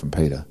walking away from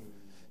Peter.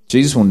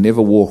 Jesus will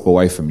never walk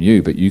away from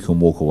you, but you can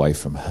walk away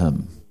from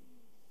him.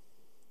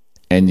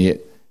 And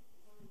yet,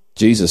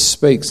 Jesus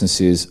speaks and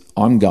says,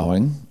 I'm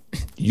going,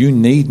 you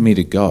need me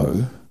to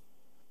go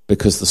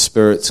because the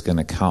Spirit's going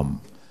to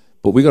come.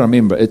 But we've got to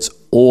remember, it's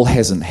all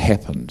hasn't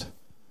happened.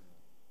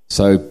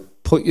 So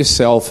put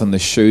yourself in the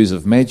shoes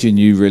of, imagine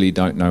you really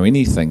don't know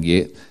anything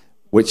yet,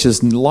 which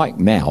is like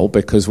now,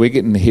 because we're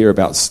getting to hear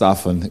about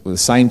stuff and the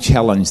same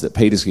challenge that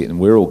Peter's getting,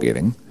 we're all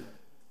getting.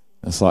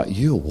 It's like,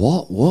 you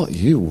what,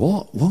 you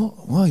what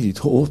are you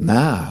talking?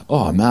 Nah,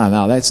 oh,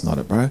 no, that's not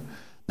it, bro.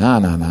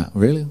 No,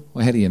 really?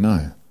 Well, how do you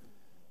know?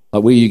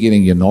 Like, where are you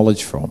getting your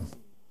knowledge from?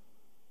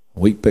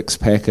 Wheat Bix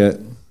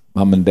packet,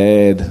 mum and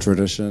dad,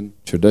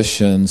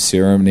 tradition,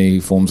 ceremony,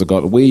 forms of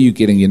God. Where are you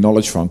getting your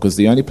knowledge from? Because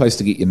the only place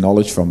to get your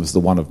knowledge from is the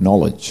one of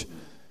knowledge.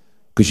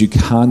 Because you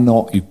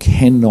cannot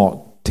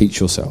teach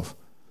yourself.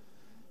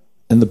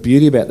 And the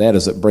beauty about that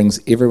is it brings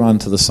everyone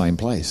to the same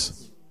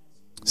place.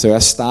 So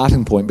our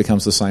starting point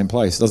becomes the same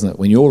place, doesn't it?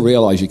 When you all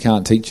realise you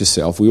can't teach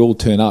yourself, we all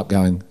turn up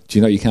going, do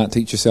you know you can't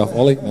teach yourself,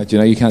 Ollie? Do you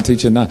know you can't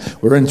teach it? No.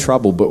 We're in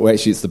trouble, but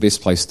actually it's the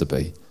best place to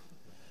be.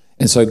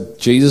 And so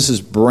Jesus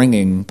is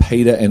bringing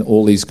Peter and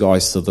all these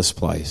guys to this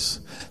place.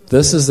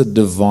 This is a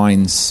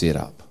divine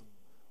setup.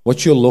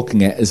 What you're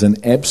looking at is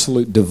an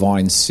absolute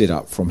divine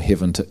setup from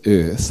heaven to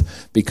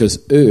earth,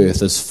 because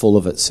earth is full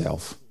of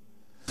itself.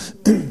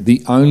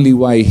 The only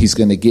way he's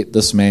going to get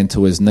this man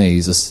to his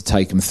knees is to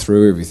take him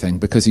through everything,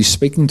 because he's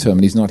speaking to him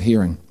and he's not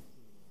hearing.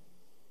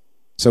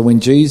 So when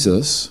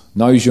Jesus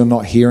knows you're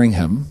not hearing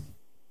him,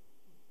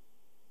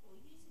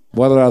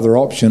 what other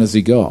option has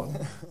he got?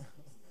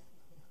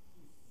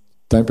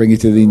 Don't bring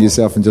it to the end of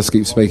yourself and just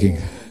keep speaking.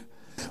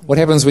 What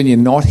happens when you're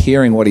not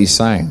hearing what he's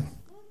saying?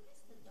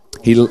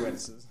 He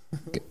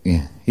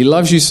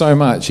loves you so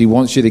much, he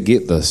wants you to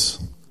get this.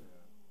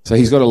 So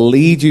he's got to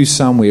lead you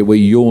somewhere where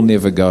you'll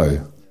never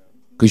go.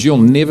 Because you'll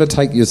never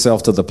take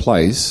yourself to the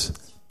place.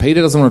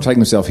 Peter doesn't want to take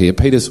himself here.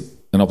 Peter's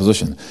in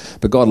opposition.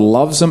 But God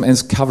loves him and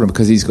has covered him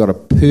because he's got a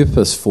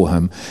purpose for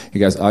him. He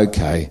goes,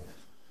 okay,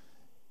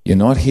 you're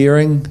not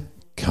hearing?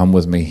 Come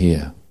with me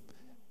here.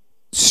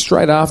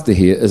 Straight after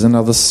here is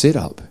another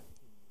setup.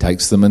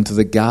 Takes them into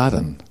the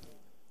garden.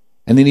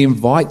 And then he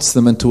invites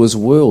them into his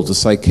world to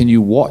say, can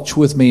you watch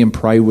with me and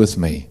pray with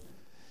me?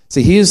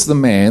 See, here's the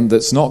man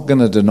that's not going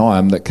to deny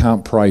him that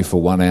can't pray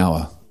for 1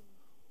 hour.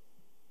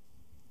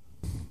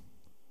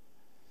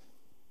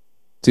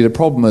 See, the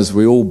problem is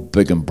we're all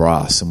big and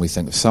brass, and we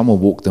think if someone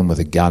walked in with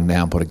a gun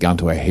now and put a gun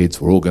to our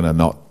heads, we're all going to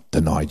not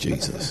deny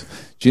Jesus.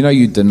 Do you know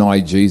you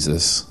deny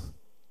Jesus?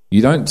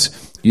 You don't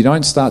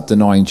start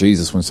denying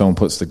Jesus when someone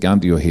puts the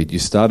gun to your head. You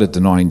started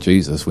denying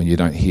Jesus when you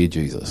don't hear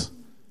Jesus.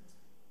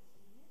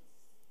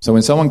 So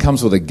when someone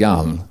comes with a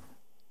gun,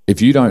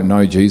 if you don't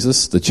know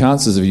Jesus, the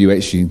chances of you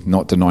actually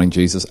not denying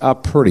Jesus are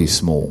pretty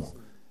small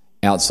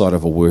outside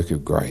of a work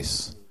of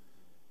grace.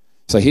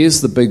 So here's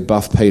the big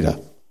buff Peter.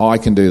 I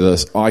can do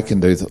this, I can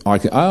do that.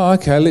 Oh,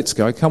 okay, let's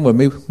go. Come with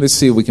me. Let's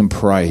see if we can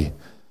pray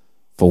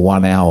for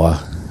 1 hour.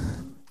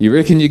 You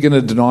reckon you're going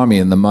to deny me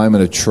in the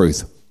moment of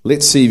truth?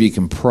 Let's see if you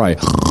can pray.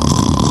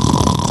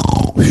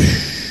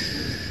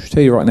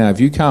 Tell you right now, if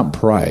you can't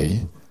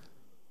pray,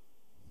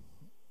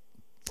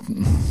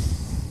 you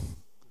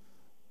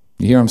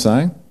hear what I'm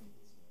saying?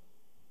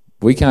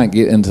 We can't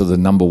get into the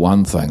number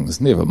one things.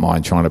 Never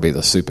mind trying to be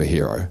the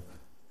superhero.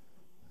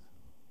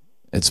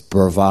 It's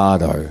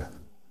bravado.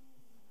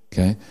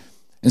 Okay?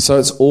 And so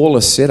it's all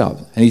a setup.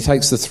 And he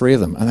takes the three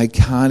of them, and they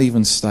can't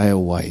even stay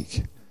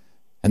awake.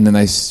 And then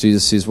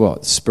Jesus says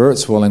what?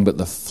 Spirit's willing, but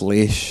the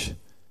flesh...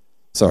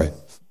 Sorry,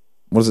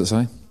 what does it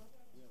say?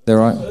 They're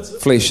right?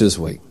 Flesh is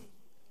weak.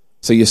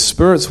 So your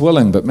spirit's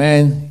willing, but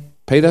man,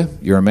 Peter,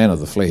 you're a man of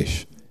the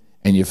flesh.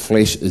 And your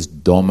flesh is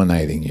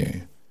dominating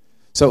you.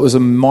 So it was a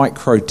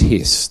micro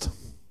test,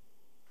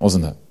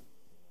 wasn't it?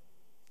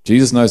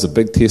 Jesus knows a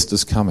big test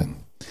is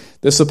coming.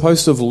 They're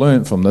supposed to have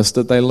learned from this.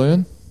 Did they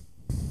learn?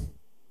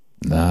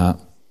 Nah.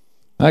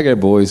 Okay,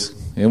 boys,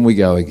 in we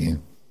go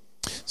again.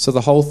 So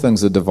the whole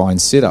thing's a divine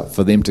setup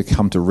for them to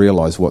come to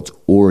realise what's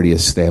already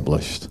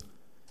established.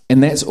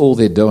 And that's all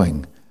they're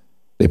doing.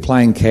 They're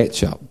playing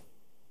catch-up.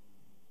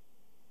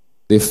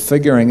 They're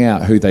figuring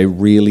out who they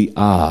really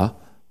are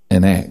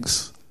in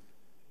Acts.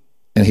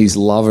 And he's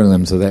loving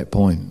them to that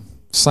point.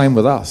 Same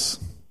with us.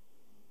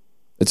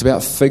 It's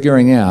about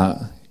figuring out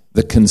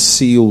the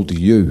concealed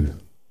you.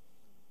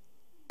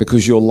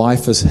 Because your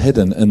life is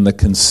hidden in the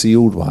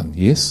concealed one,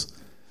 yes?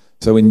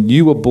 So when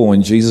you were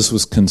born, Jesus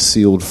was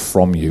concealed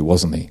from you,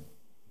 wasn't he?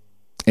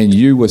 And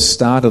you were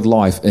started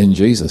life in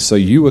Jesus, so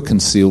you were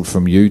concealed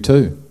from you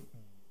too.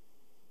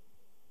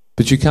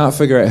 But you can't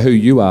figure out who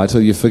you are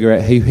until you figure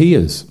out who he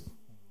is,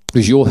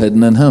 because you're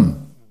hidden in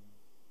him.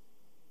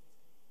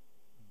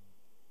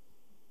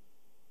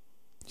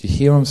 Do you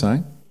hear what I'm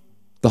saying?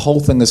 The whole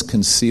thing is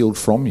concealed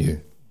from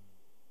you.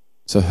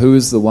 So who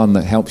is the one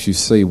that helps you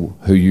see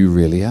who you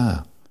really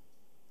are?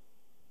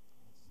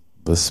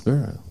 The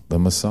Spirit, the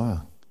Messiah.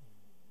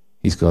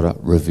 He's got to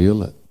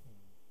reveal it.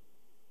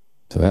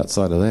 So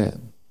outside of that,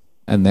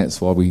 and that's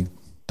why we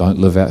don't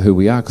live out who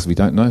we are, because we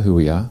don't know who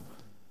we are,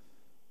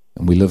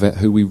 and we live out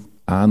who we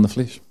are in the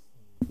flesh.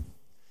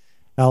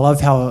 I love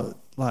how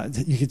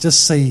you could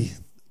just see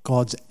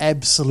God's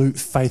absolute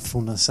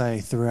faithfulness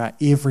throughout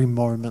every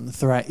moment,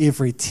 throughout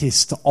every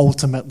test, to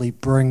ultimately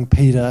bring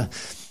Peter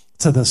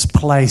to this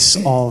place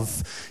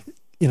of,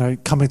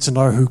 coming to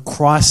know who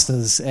Christ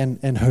is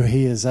and who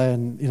he is.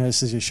 And,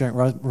 as you're sharing,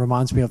 it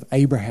reminds me of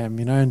Abraham,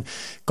 and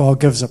God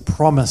gives a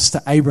promise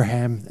to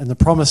Abraham, and the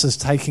promise is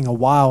taking a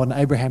while, and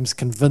Abraham's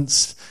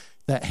convinced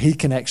that he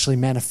can actually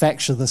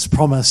manufacture this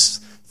promise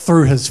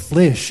through his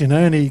flesh,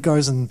 and he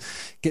goes and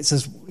gets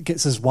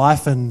his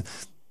wife and,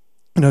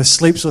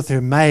 sleeps with her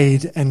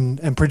maid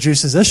and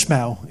produces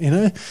Ishmael,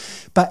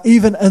 But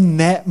even in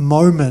that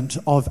moment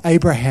of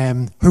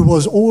Abraham, who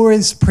was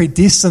always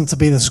predestined to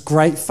be this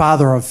great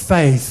father of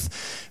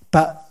faith,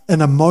 but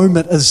in a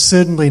moment is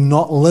certainly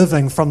not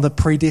living from the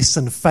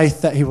predestined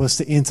faith that he was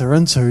to enter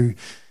into,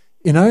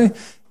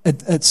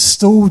 it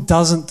still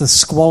doesn't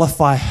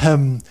disqualify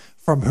him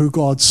from who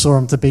God saw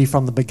him to be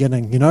from the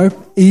beginning,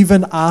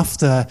 Even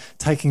after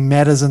taking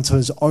matters into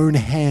his own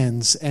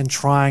hands and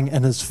trying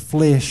in his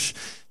flesh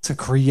to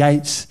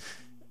create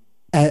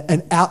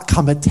an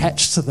outcome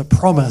attached to the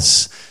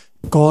promise,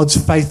 God's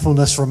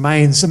faithfulness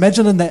remains.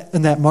 Imagine in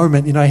that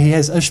moment, he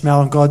has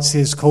Ishmael and God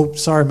says, "Cool,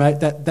 sorry mate,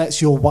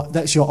 that's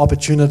your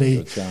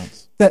opportunity.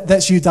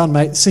 That's you done,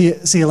 mate. See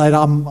you later.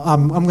 I'm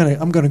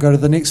gonna go to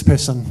the next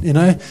person,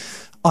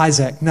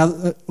 Isaac. Now,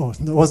 it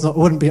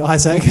wouldn't be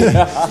Isaac.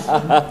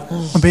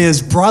 It'd be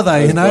his brother,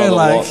 and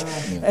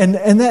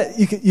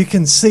that you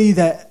can see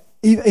that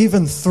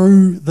even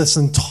through this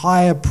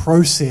entire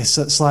process,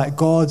 it's like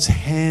God's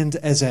hand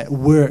is at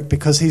work,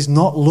 because he's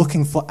not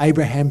looking for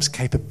Abraham's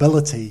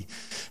capability.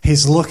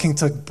 He's looking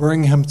to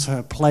bring him to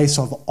a place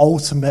of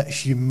ultimate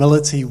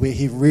humility where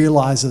he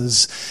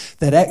realizes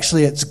that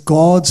actually it's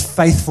God's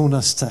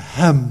faithfulness to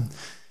him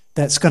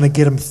that's going to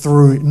get him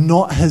through,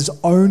 not his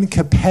own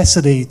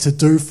capacity to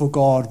do for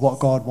God what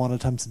God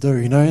wanted him to do,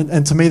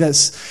 And to me,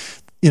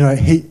 that's,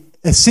 he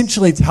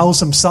essentially tells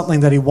him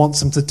something that he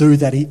wants him to do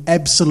that he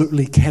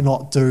absolutely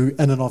cannot do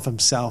in and of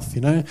himself,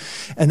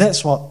 And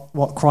that's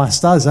what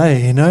Christ does,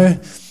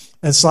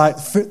 It's like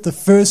the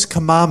first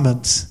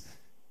commandment,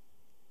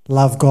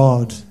 love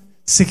God.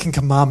 Second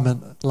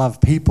commandment,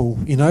 love people,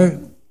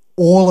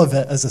 All of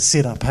it is a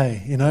setup,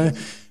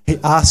 He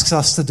asks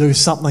us to do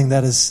something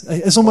that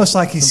it's almost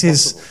like he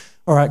says,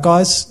 all right,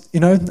 guys,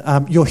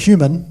 you're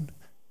human,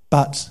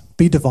 but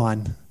be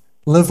divine.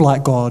 Live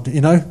like God,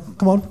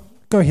 Come on,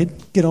 go ahead,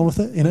 get on with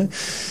it,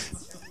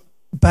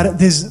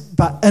 But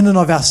in and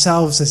of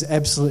ourselves, there's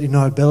absolutely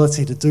no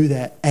ability to do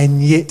that.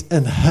 And yet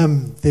in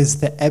him, there's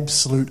the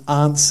absolute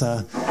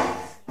answer.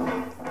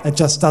 It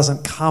just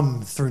doesn't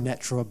come through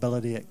natural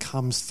ability. It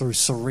comes through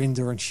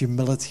surrender and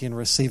humility and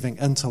receiving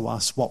into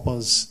us what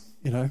was,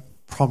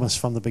 promised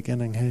from the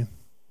beginning. Hey?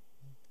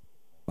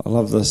 I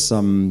love this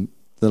the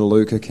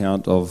Luke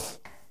account of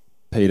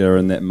Peter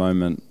in that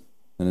moment.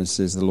 And it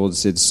says, the Lord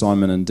said,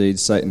 "Simon, indeed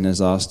Satan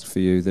has asked for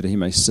you that he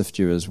may sift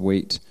you as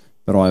wheat,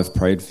 but I have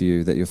prayed for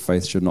you that your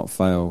faith should not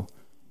fail,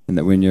 and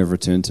that when you have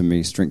returned to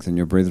me, strengthen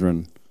your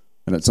brethren."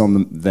 And it's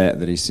on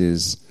that he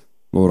says,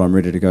 "Lord, I'm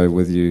ready to go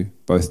with you,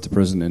 both to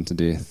prison and to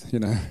death,"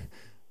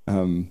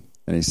 And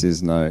he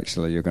says, "No,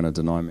 actually, you're going to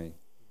deny me."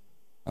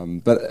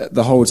 But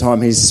the whole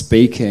time he's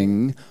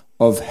speaking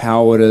of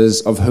how it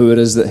is, of who it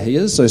is that he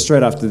is. So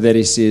straight after that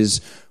he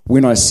says,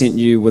 "When I sent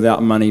you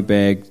without money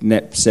bag,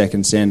 knapsack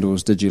and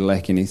sandals, did you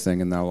lack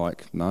anything?" And they're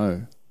like,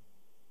 "No."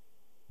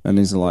 And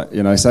he's like,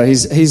 so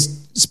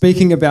he's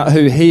speaking about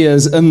who he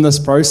is in this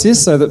process,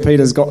 so that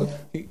Peter's got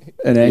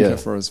an anchor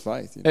for his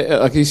faith.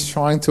 Like he's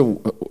trying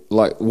to,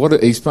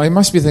 he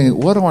must be thinking,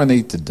 what do I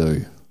need to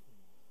do?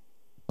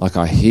 Like,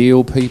 I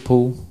heal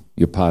people,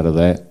 you're part of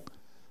that.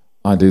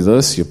 I do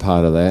this, you're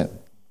part of that.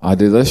 I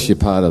do this, you're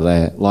part of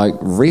that. Like,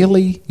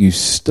 really? You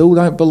still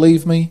don't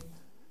believe me?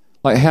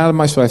 Like, how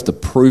am I supposed to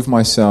prove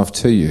myself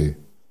to you?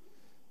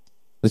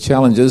 The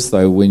challenge is,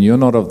 though, when you're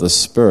not of the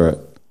Spirit,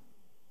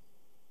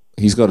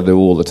 he's got to do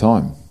all the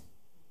time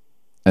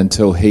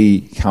until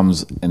he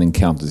comes and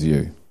encounters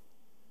you.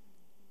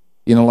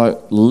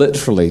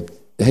 Literally,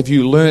 have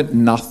you learnt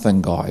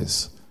nothing,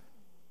 guys?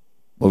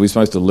 Well, we're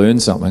supposed to learn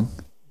something.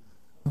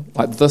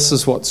 Like, this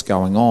is what's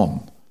going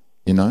on,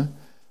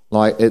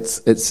 Like,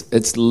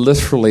 it's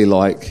literally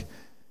like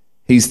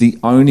he's the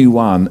only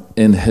one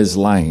in his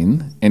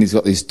lane, and he's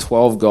got these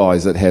 12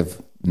 guys that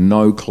have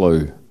no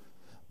clue,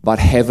 but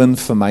have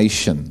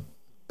information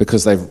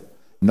because they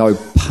know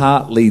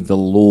partly the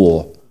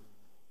law,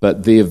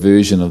 but their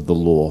version of the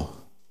law,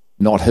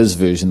 not his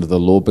version of the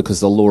law, because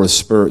the law is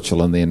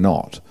spiritual and they're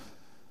not.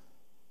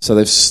 So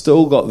they've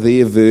still got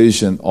their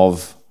version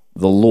of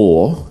the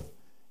law,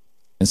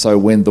 and so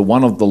when the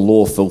one of the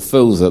law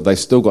fulfills it, they've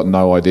still got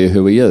no idea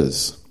who he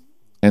is.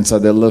 And so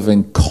they're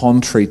living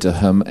contrary to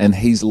him, and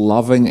he's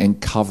loving and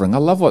covering. I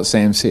love what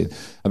Sam said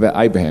about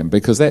Abraham,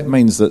 because that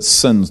means that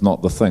sin's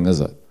not the thing, is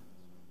it?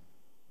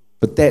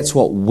 But that's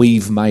what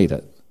we've made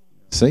it.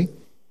 See?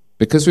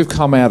 Because we've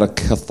come out of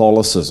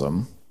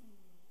Catholicism,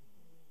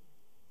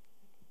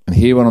 and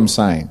hear what I'm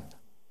saying,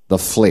 the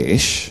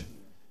flesh,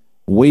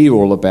 we're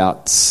all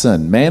about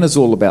sin. Man is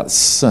all about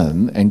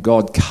sin, and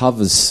God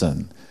covers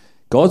sin.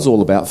 God's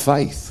all about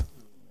faith.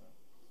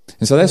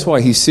 And so that's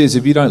why he says,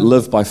 if you don't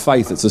live by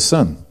faith, it's a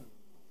sin.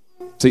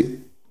 See,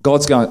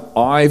 God's going,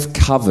 I've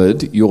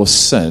covered your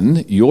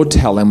sin. You're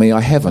telling me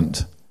I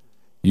haven't.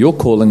 You're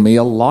calling me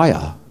a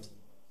liar.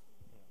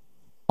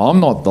 I'm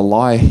not the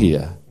liar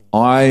here.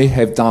 I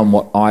have done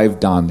what I've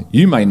done.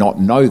 You may not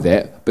know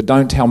that, but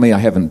don't tell me I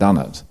haven't done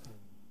it.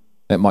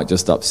 That might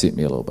just upset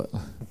me a little bit.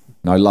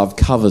 No, love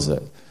covers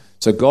it.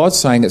 So God's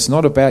saying it's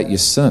not about your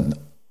sin.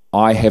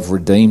 I have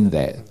redeemed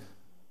that.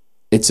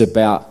 It's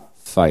about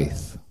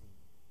faith.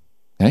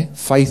 Okay?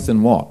 Faith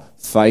in what?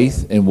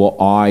 Faith in what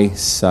I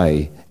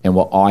say and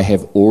what I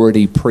have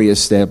already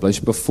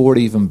pre-established before it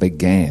even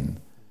began.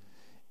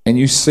 And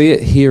you see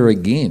it here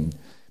again,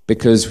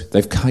 because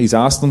he's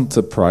asked them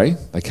to pray.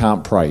 They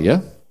can't pray,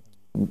 yeah?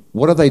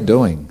 What are they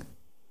doing?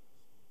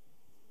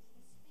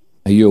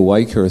 Are you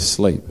awake or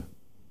asleep?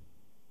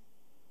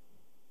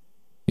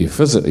 You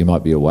physically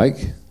might be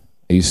awake.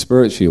 Are you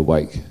spiritually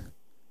awake?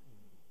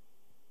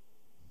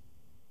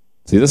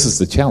 See, this is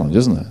the challenge,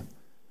 isn't it?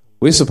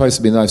 We're supposed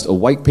to be the most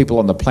awake people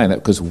on the planet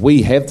because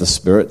we have the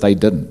Spirit, they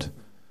didn't.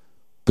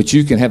 But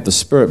you can have the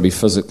Spirit and be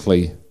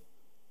physically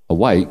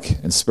awake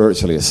and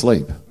spiritually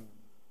asleep.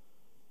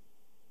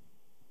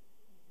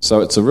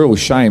 So it's a real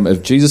shame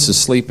if Jesus is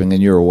sleeping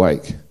and you're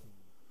awake.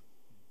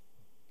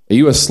 Are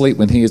you asleep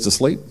when he is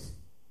asleep?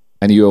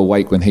 And are you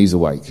awake when he's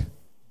awake?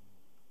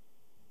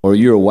 Or are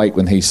you awake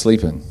when he's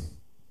sleeping?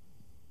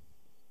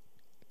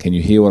 Can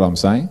you hear what I'm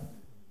saying?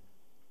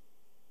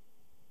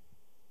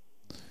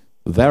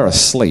 They're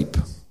asleep,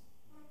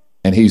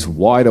 and he's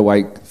wide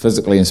awake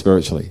physically and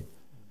spiritually.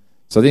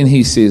 So then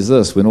he says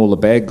this when all the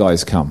bad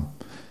guys come,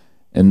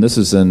 and this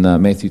is in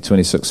Matthew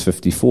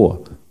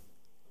 26:54.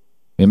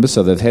 Remember,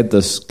 so they've had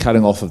this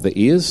cutting off of the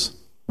ears,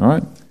 all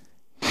right?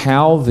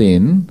 How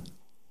then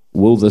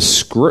will the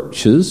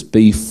scriptures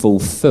be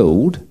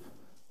fulfilled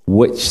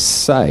which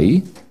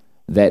say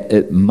that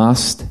it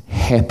must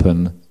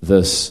happen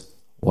this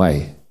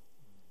way?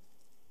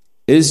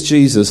 Is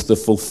Jesus the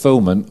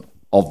fulfillment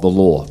of the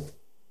law?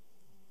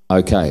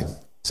 Okay,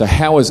 so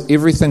how is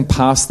everything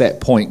past that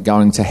point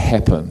going to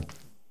happen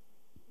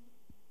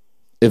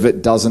if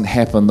it doesn't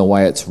happen the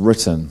way it's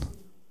written?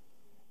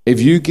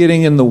 If you're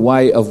getting in the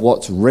way of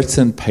what's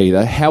written,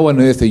 Peter, how on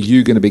earth are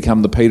you going to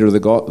become the Peter of the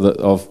God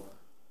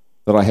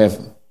that I have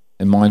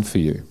in mind for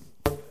you?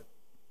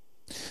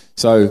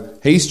 So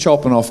he's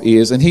chopping off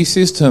ears, and he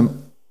says to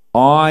him,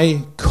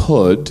 I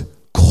could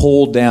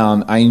call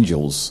down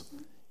angels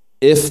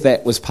if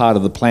that was part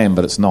of the plan,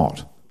 but it's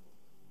not.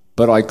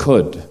 But I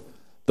could.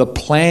 The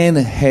plan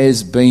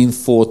has been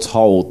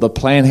foretold. The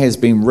plan has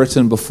been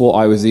written before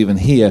I was even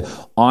here.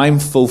 I'm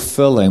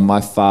fulfilling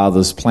my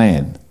Father's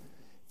plan.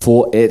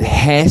 For it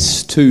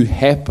has to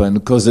happen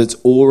because it's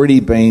already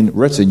been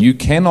written. You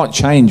cannot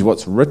change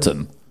what's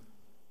written.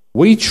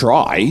 We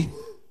try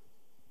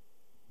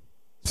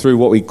through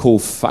what we call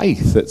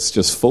faith. It's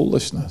just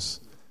foolishness.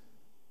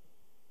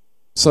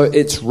 So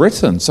it's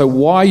written. So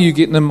why are you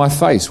getting in my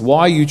face? Why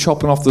are you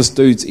chopping off this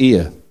dude's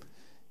ear?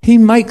 He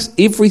makes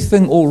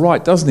everything all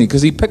right, doesn't he?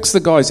 Because he picks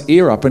the guy's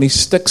ear up and he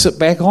sticks it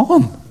back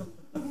on.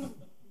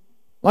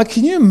 Like,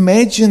 can you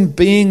imagine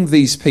being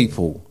these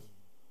people?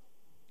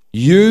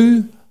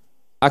 You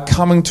are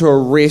coming to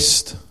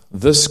arrest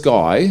this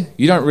guy.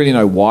 You don't really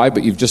know why,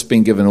 but you've just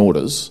been given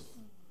orders.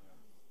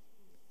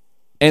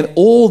 And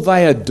all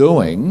they are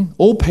doing,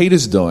 all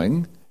Peter's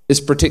doing, is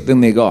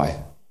protecting their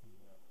guy.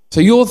 So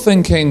you're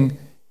thinking,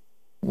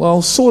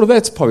 well, sort of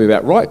that's probably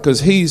about right,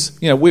 because he's,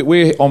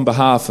 we're on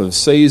behalf of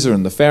Caesar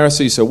and the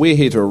Pharisees, so we're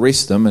here to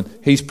arrest him, and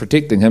he's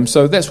protecting him,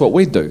 so that's what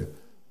we do.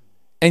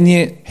 And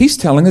yet he's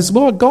telling his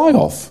guy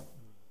off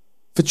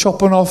for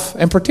chopping off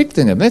and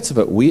protecting him. That's a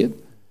bit weird.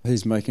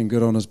 He's making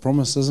good on his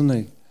promise, isn't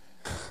he?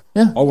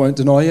 Yeah. I won't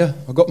deny you.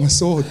 I got my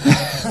sword.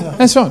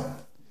 That's right.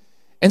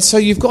 And so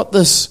you've got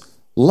this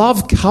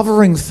love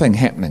covering thing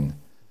happening.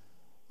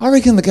 I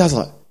reckon the guy's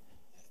like,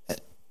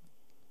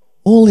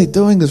 all they're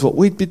doing is what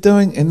we'd be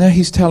doing, and now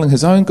he's telling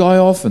his own guy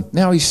off, and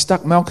now he's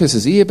stuck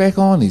Malchus's ear back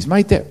on. He's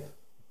made that.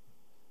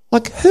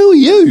 Like, who are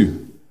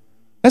you?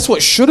 That's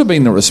what should have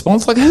been the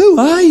response. Like, who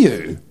are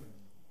you?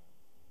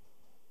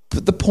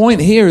 But the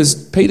point here is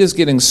Peter's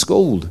getting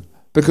schooled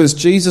because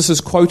Jesus is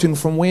quoting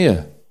from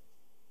where?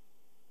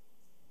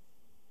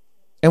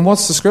 And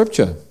what's the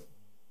scripture?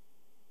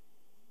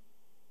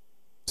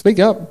 Speak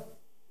up.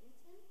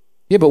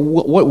 Yeah, but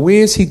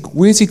where's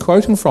he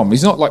quoting from?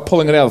 He's not like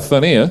pulling it out of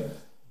thin air.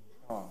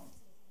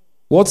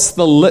 What's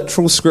the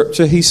literal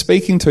scripture he's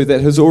speaking to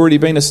that has already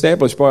been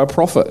established by a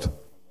prophet?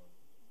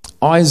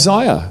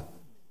 Isaiah.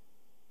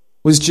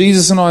 Was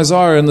Jesus and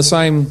Isaiah in the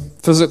same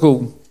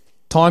physical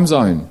time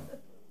zone?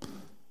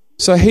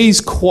 So he's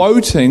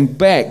quoting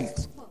back,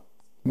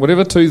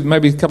 whatever, to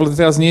maybe a couple of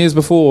thousand years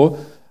before,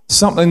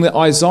 something that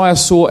Isaiah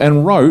saw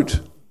and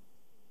wrote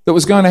that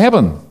was going to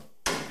happen.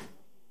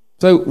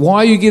 So why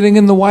are you getting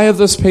in the way of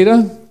this,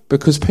 Peter?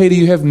 Because, Peter,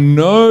 you have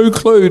no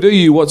clue, do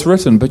you, what's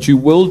written, but you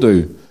will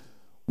do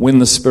when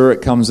the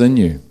Spirit comes in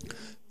you.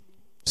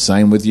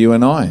 Same with you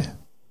and I.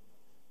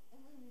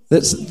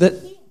 That's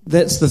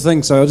the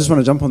thing. So I just want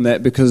to jump on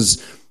that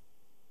because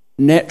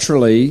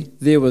naturally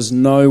there was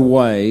no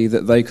way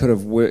that they could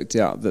have worked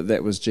out that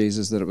that was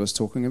Jesus that it was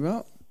talking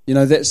about.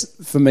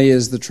 That's for me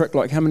is the trick.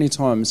 Like, how many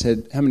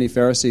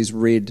Pharisees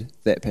read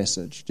that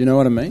passage? Do you know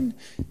what I mean?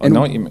 I know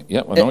what you mean.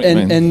 Yeah, I know what you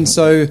mean. And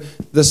so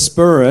the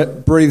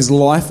Spirit breathes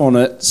life on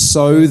it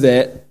so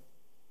that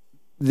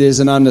there's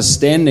an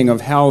understanding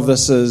of how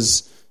this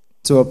is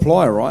to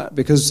apply, right?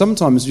 Because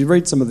sometimes you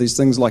read some of these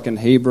things like in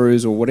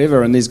Hebrews or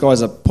whatever, and these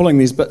guys are pulling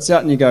these bits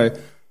out, and you go,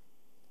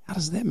 how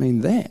does that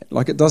mean that?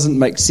 Like, it doesn't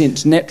make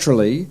sense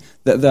naturally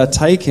that they're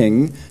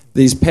taking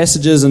these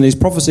passages and these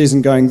prophecies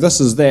and going,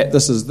 this is that,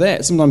 this is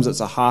that. Sometimes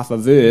it's a half a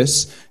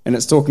verse, and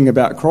it's talking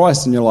about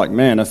Christ, and you're like,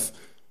 man, if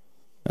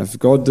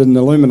God didn't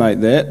illuminate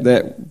that,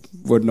 that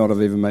would not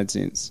have even made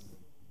sense.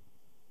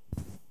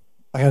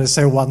 I got to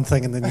say one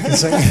thing and then you can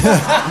sing.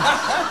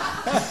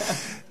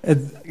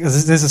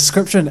 There's a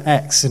scripture in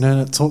Acts, and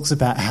it talks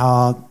about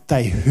how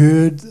they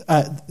heard,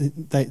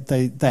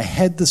 they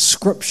had the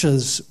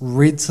scriptures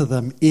read to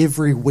them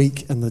every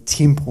week in the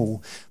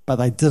temple, but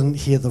they didn't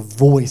hear the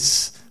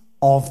voice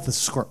of the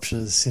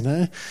scriptures,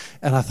 And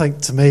I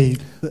think to me,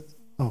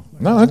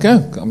 No, okay.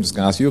 I'm just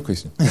going to ask you a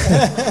question.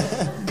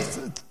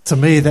 to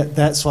me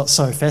that's what's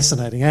so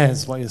fascinating,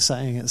 is what you're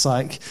saying. It's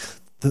like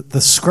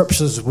the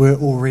scriptures were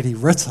already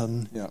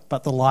written,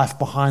 but the life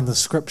behind the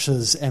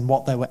scriptures and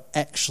what they were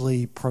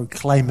actually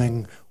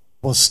proclaiming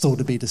was still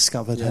to be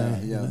discovered.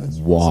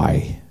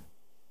 Why?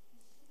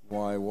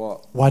 Why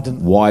what?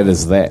 Why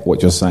does that,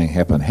 what you're saying,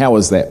 happen? How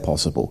is that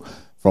possible?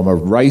 From a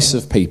race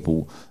of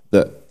people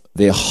that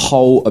their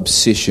whole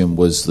obsession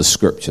was the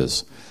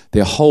scriptures.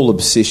 Their whole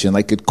obsession,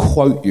 they could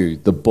quote you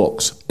the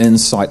books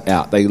inside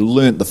out. They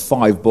learnt the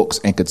 5 books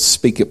and could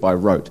speak it by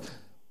rote.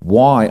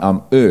 Why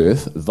on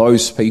earth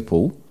those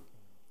people,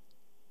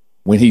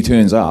 when he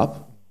turns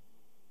up,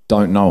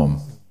 don't know him?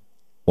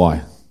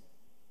 Why?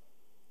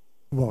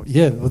 Well,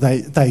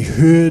 they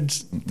heard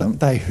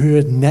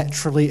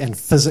naturally and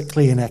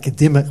physically and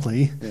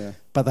academically,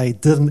 but they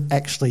didn't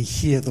actually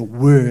hear the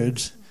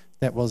word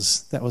that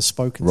was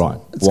spoken. Right.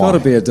 It's got to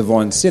be a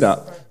divine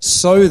setup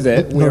so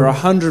that we're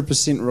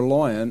 100%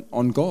 reliant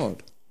on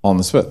God. On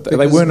the Spirit.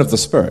 They weren't of the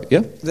Spirit,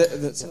 yeah?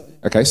 That's it.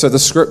 Okay, so the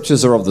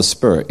scriptures are of the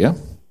Spirit, yeah?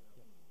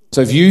 So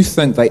if you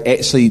think they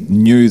actually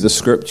knew the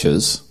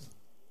scriptures,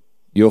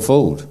 you're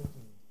fooled.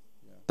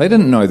 They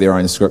didn't know their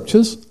own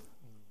scriptures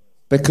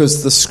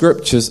because the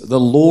scriptures,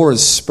 the law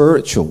is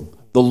spiritual.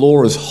 The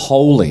law is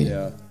holy.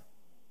 Yeah.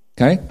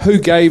 Okay? Who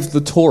gave the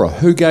Torah?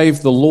 Who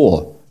gave the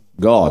law?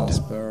 God.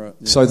 Spirit,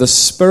 yeah. So the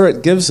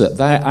Spirit gives it.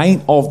 They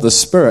ain't of the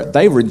Spirit.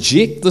 They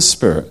reject the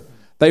Spirit.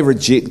 They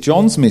reject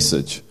John's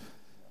message.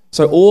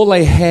 So all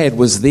they had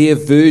was their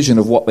version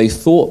of what they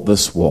thought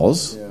this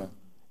was. Yeah.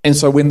 And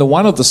so when the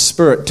one of the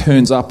Spirit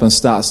turns up and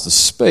starts to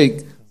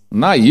speak,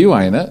 no, you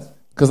ain't it,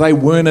 because they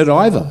weren't it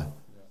either.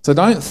 So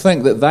don't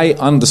think that they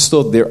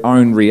understood their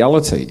own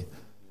reality.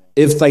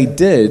 If they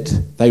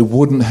did, they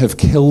wouldn't have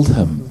killed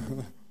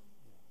him.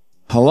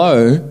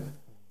 Hello?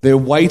 They're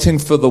waiting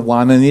for the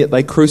one, and yet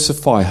they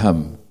crucify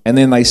him. And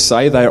then they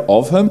say they're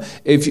of him.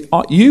 If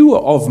you were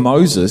of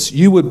Moses,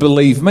 you would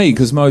believe me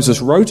because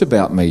Moses wrote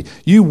about me.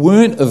 You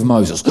weren't of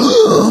Moses.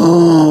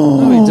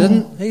 No, he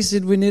didn't. He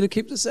said we need to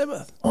keep the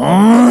Sabbath.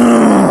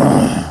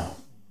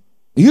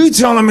 You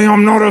telling me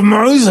I'm not of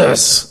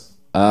Moses?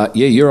 Yeah,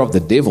 you're of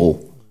the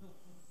devil.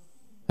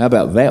 How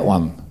about that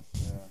one?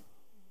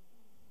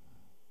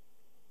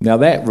 Now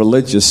that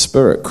religious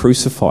spirit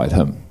crucified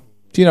him.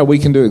 Do you know we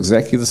can do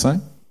exactly the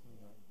same?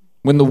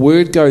 When the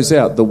word goes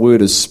out, the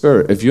word is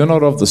spirit. If you're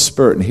not of the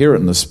spirit and hear it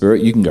in the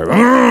spirit, you can go,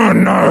 oh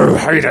no,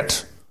 hate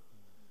it.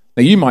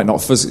 Now you might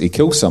not physically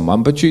kill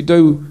someone, but you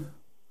do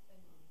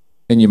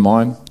in your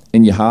mind,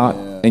 in your heart,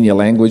 in your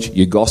language.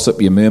 You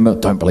gossip, you murmur,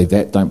 don't believe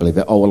that, don't believe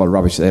that. Oh, well, a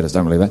rubbish that is,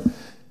 don't believe that.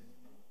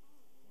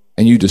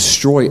 And you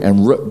destroy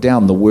and rip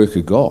down the work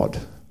of God.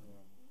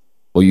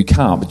 Well, you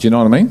can't, but you know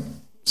what I mean?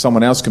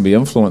 Someone else can be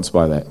influenced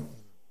by that.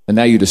 And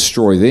now you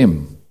destroy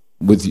them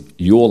with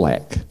your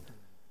lack.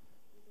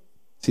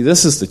 See,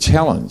 this is the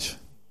challenge.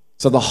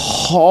 So the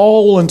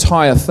whole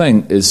entire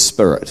thing is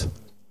spirit.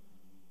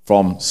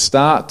 From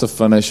start to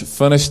finish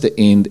to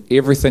end,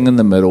 everything in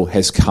the middle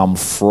has come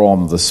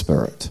from the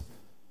Spirit.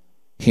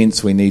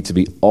 Hence, we need to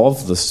be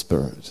of the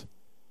Spirit.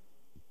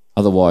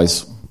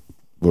 Otherwise,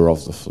 we're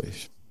of the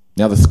flesh.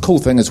 Now, the cool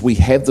thing is we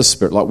have the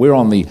Spirit. Like, we're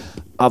on the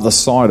other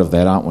side of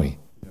that, aren't we?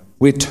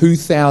 We're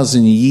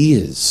 2,000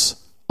 years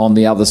on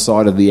the other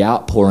side of the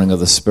outpouring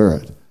of the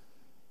Spirit.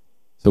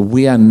 So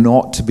we are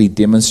not to be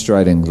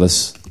demonstrating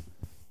this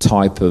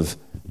type of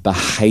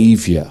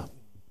behavior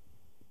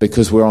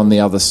because we're on the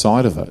other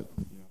side of it.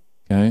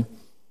 Okay?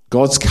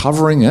 God's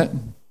covering it,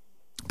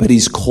 but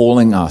he's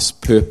calling us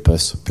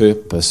purpose,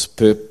 purpose,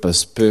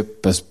 purpose,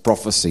 purpose,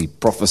 prophecy,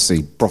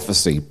 prophecy,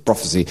 prophecy,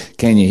 prophecy.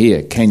 Can you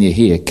hear? Can you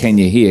hear? Can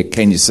you hear?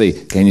 Can you see?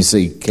 Can you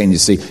see? Can you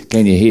see?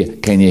 Can you hear?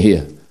 Can you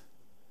hear?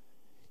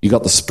 You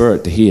got the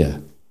Spirit to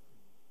hear.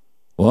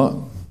 What?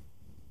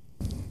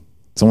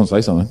 Someone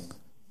say something.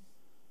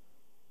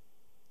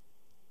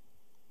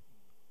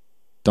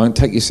 Don't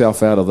take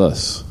yourself out of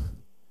this.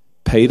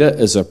 Peter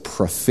is a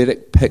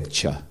prophetic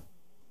picture.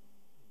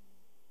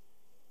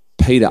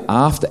 Peter,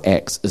 after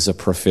Acts, is a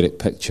prophetic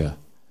picture.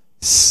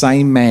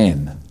 Same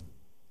man,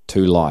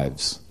 2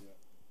 lives.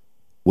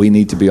 We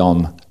need to be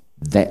on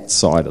that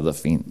side of the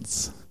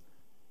fence.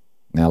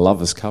 Now, love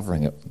is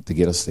covering it to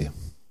get us there.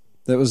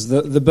 That was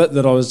the bit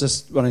that I was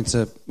just wanting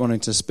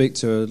to speak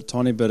to a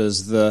tiny bit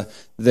is that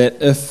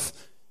if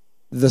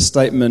the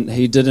statement,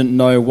 he didn't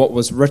know what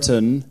was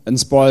written,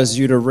 inspires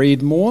you to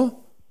read more,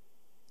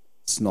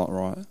 it's not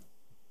right.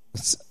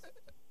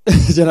 Do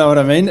you know what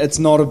I mean? It's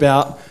not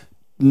about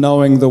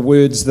knowing the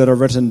words that are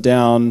written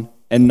down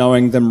and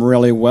knowing them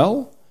really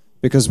well,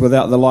 because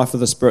without the life of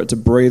the Spirit to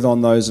breathe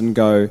on those and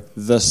go,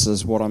 this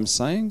is what I'm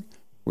saying,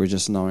 we're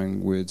just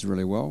knowing words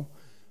really well.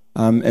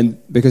 And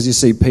because you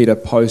see Peter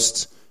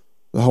post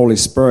the Holy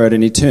Spirit,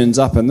 and he turns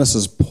up and this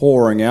is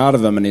pouring out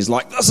of him, and he's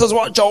like, this is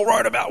what Joel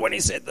wrote about when he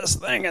said this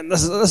thing, and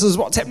this is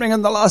what's happening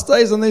in the last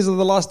days, and these are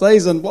the last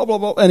days, and blah, blah,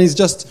 blah. And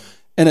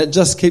it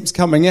just keeps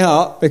coming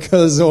out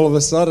because all of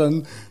a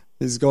sudden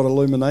he's got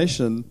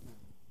illumination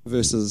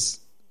versus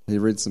he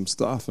read some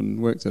stuff and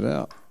worked it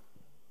out.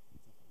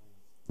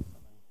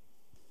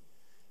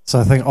 So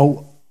I think,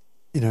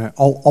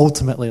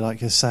 ultimately,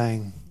 like you're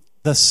saying,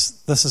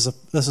 this is a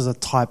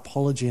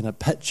typology and a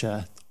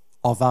picture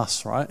of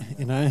us, right?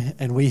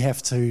 And we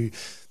have to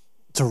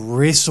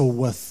wrestle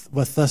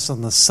with this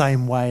in the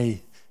same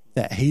way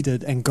that he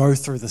did and go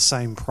through the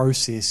same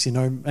process.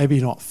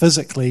 Maybe not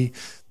physically,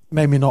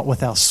 maybe not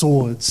with our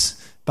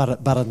swords, but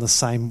in the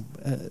same,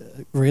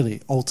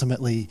 really,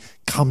 ultimately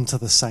come to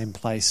the same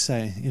place,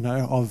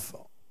 of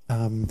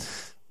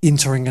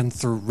entering in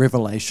through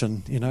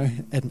revelation,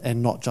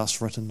 and not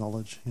just written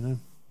knowledge,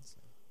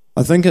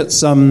 I think it's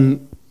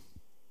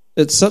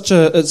such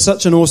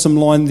an awesome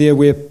line there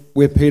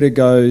where Peter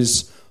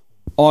goes,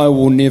 I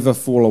will never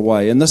fall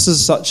away. And this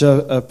is such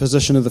a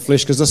position of the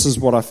flesh, because this is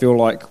what I feel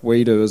like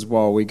we do as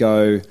well. We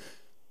go,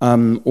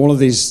 all of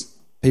these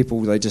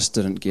people, they just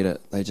didn't get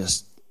it. They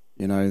just,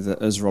 the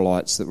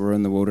Israelites that were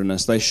in the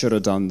wilderness, they should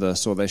have done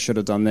this or they should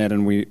have done that,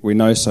 and we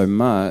know so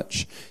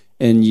much,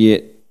 and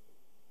yet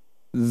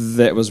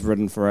that was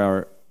written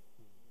for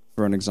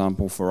an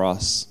example for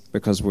us,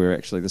 because we're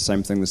actually the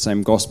same thing. The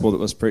same gospel that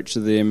was preached to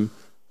them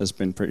has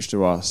been preached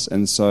to us.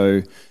 And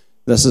so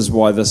this is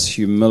why this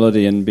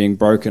humility and being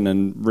broken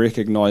and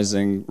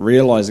realizing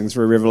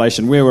through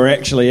revelation where we're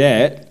actually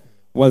at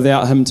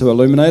without him to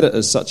illuminate it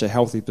is such a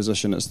healthy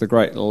position. It's the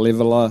great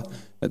leveler.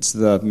 It's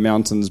the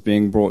mountains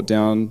being brought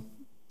down.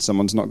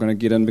 Someone's not going to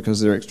get in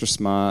because they're extra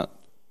smart.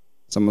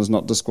 Someone's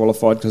not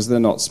disqualified because they're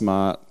not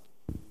smart.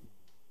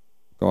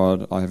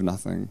 God, I have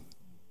nothing.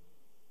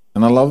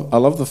 And I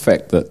love the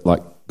fact that,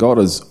 like, God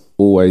is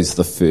always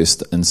the first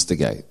to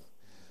instigate.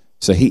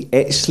 So he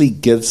actually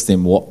gives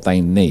them what they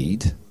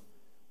need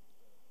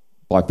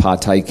by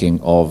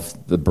partaking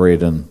of the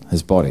bread in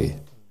his body.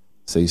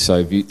 See,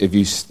 so if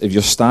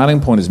your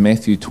starting point is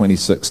Matthew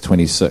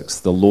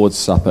 26:26, the Lord's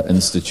Supper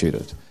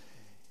instituted,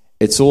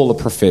 it's all a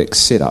prophetic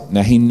setup.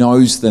 Now he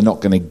knows they're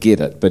not going to get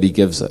it, but he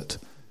gives it.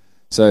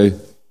 So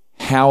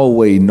how are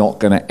we not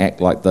going to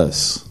act like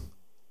this?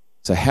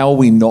 So how are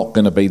we not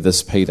going to be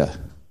this Peter?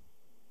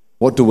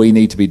 What do we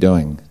need to be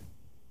doing?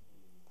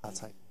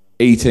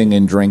 Eating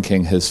and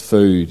drinking his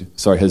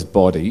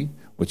body,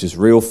 which is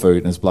real food,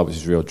 and his blood, which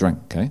is real drink.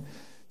 Okay,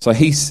 so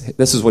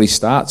this is what he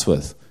starts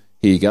with.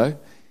 Here you go.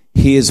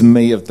 Here's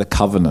me of the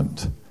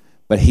covenant,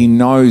 but he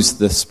knows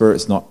the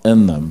Spirit's not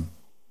in them.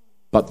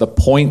 But the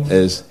point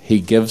is,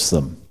 he gives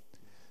them.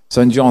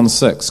 So in John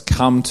 6,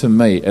 come to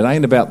me. It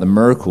ain't about the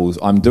miracles.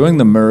 I'm doing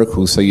the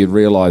miracles so you'd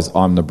realize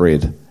I'm the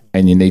bread,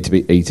 and you need to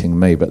be eating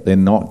me. But they're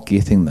not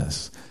getting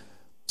this.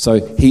 So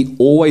he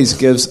always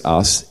gives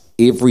us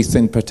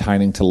everything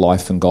pertaining to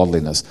life and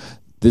godliness.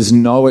 There's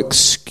no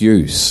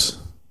excuse,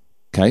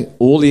 okay?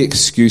 All the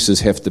excuses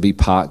have to be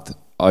parked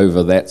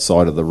over that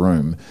side of the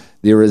room.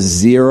 There is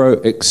zero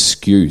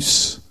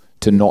excuse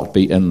to not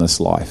be in this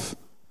life.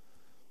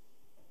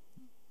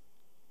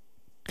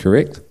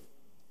 Correct?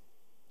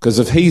 Because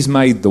if he's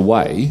made the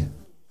way,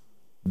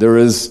 there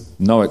is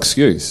no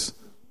excuse.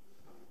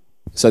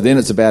 So then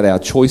it's about our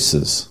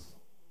choices,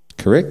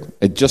 correct?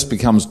 It just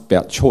becomes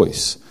about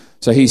choice.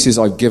 So he says,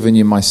 I've given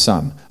you my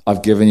son,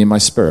 I've given you my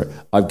spirit,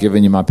 I've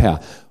given you my power.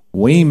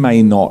 We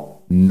may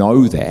not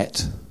know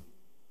that,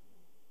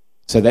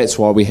 so that's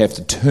why we have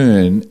to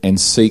turn and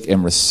seek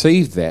and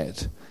receive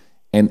that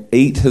and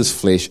eat his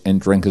flesh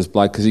and drink his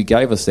blood, because he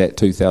gave us that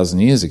 2,000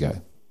 years ago.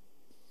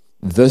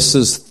 This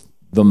is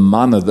the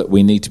manna that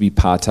we need to be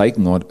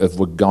partaking of if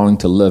we're going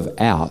to live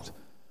out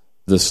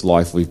this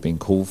life we've been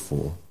called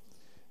for.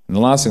 And the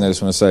last thing I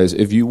just want to say is,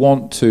 if you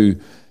want to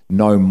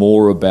know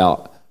more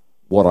about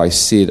what I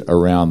said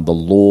around the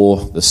law,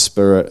 the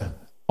Spirit,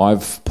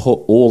 I've put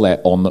all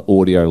that on the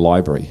audio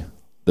library.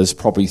 There's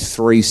probably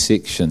 3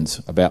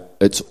 sections about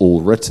it's all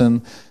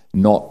written,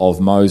 not of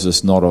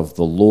Moses, not of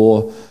the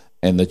law,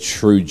 and the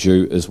true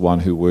Jew is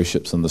one who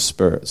worships in the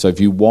Spirit. So if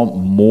you want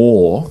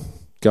more,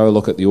 go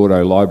look at the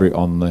audio library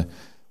on the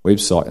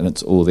website, and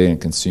it's all there,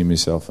 and consume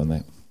yourself in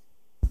that.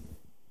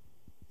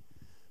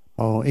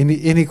 Oh,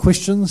 any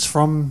questions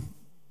from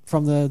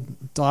the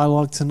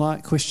dialogue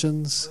tonight?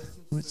 Questions?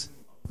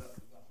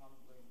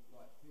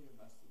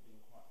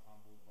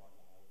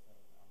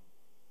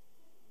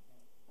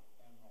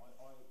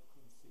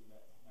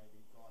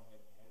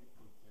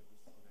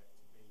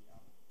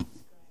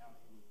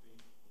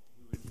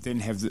 Then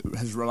have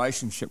his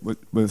relationship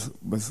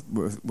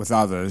with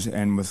others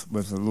and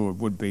with the Lord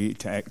would be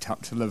to act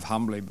up, to live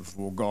humbly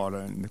before God,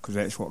 and because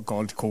that's what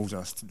God calls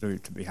us to do,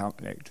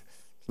 to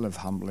live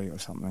humbly or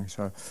something.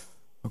 So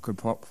I could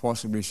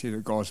possibly see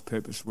that God's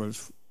purpose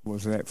was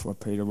that for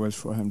Peter, was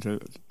for him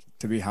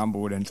to be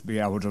humbled and to be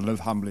able to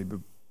live humbly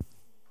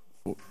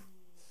before,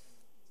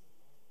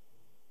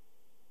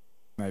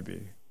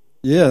 maybe.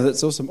 Yeah,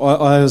 that's awesome.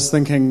 I was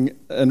thinking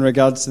in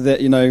regards to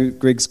that,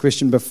 Greg's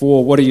question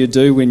before, what do you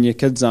do when your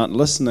kids aren't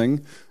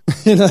listening?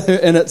 And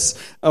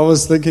I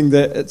was thinking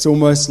that it's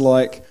almost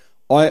like,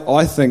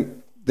 I think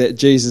that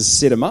Jesus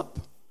set him up,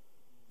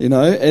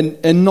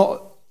 and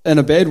not in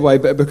a bad way,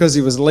 but because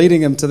he was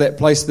leading him to that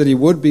place that he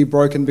would be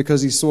broken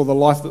because he saw the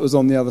life that was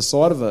on the other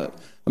side of it.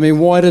 I mean,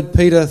 why did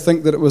Peter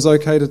think that it was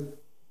okay to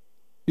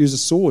use a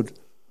sword?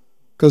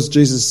 Because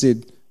Jesus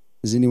said,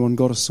 has anyone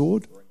got a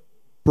sword?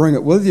 Bring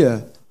it with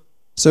you.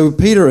 So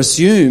Peter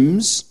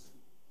assumes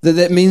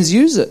that means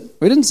use it.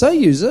 We didn't say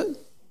use it,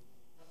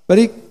 but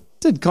he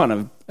did kind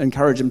of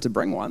encourage him to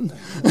bring one.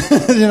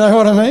 You know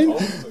what I mean?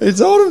 He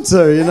told him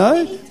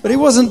to, but he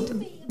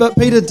wasn't. But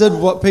Peter did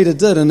what Peter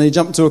did, and he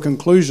jumped to a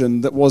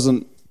conclusion that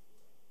wasn't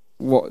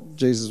what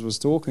Jesus was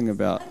talking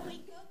about.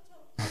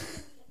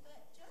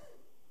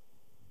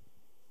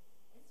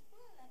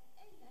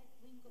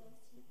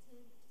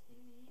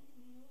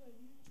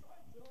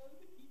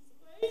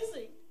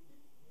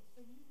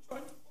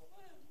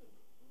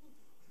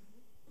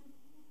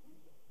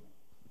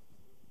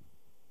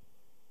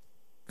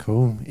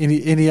 Cool.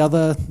 Any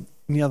other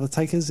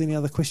takers? Any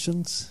other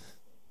questions?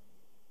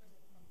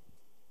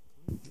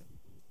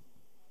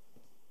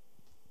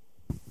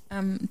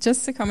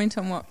 Just to comment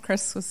on what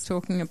Chris was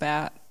talking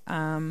about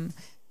the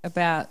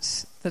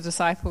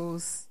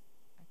disciples.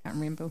 I can't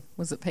remember.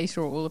 Was it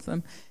Peter or all of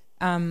them?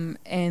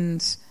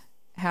 And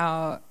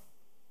how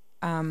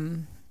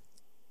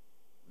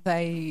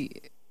they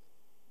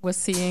were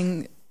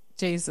seeing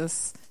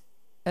Jesus,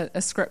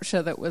 a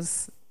scripture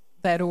that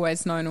they'd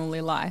always known all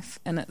their life,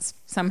 and it's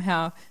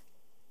somehow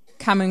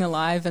coming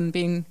alive and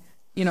being,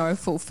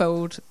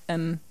 fulfilled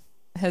in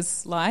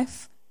his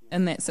life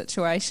in that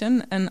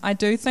situation. And I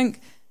do think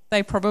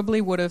they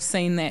probably would have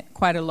seen that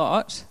quite a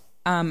lot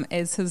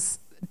as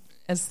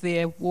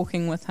they're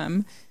walking with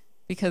him,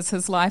 because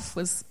his life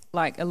was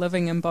like a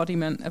living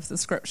embodiment of the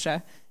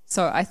scripture.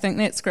 So I think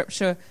that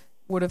scripture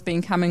would have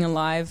been coming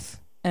alive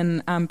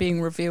and being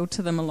revealed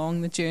to them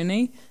along the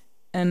journey.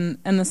 And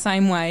in the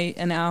same way,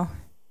 in our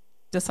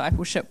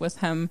discipleship with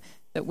him,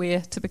 that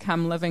we're to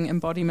become living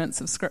embodiments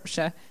of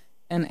scripture,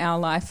 and our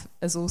life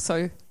is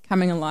also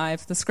coming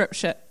alive. The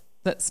scripture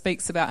that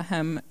speaks about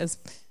him is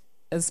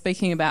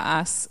speaking about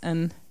us,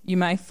 and you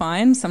may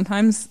find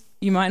sometimes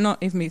you might not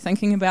even be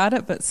thinking about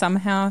it, but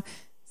somehow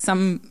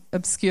some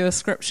obscure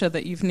scripture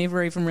that you've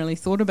never even really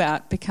thought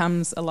about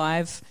becomes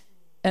alive,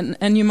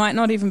 and you might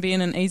not even be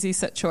in an easy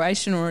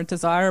situation or a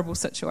desirable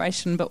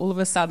situation, but all of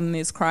a sudden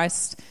there's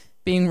Christ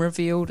being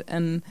revealed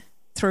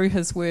through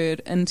his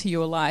word into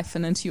your life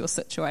and into your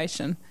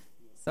situation.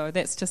 So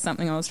that's just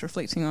something I was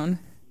reflecting on.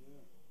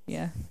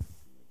 Yeah.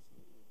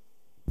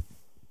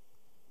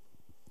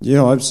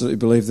 Yeah, I absolutely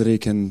believe that he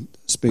can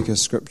speak a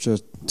scripture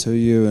to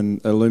you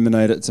and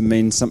illuminate it to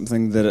mean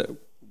something that it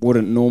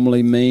wouldn't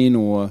normally mean,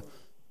 or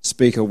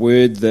speak a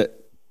word that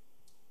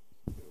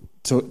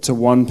to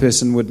one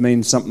person would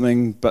mean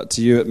something, but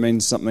to you it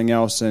means something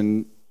else.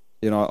 And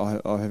I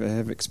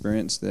have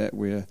experienced that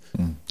where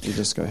you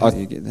just go, how do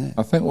you get that?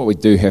 I think what we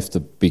do have to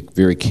be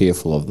very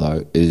careful of,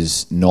 though,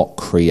 is not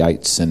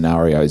create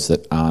scenarios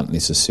that aren't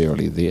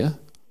necessarily there.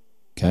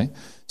 Okay?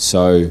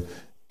 So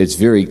it's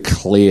very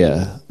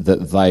clear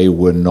that they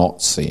were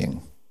not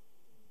seeing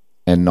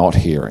and not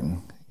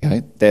hearing.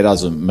 Okay? That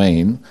doesn't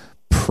mean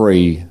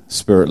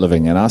pre-Spirit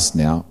living in us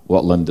now,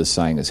 what Linda's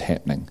saying is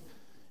happening.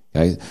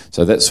 Okay,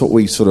 so that's what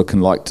we sort of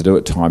can like to do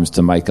at times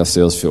to make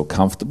ourselves feel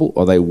comfortable,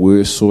 or they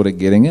were sort of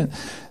getting it.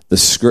 The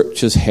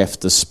scriptures have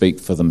to speak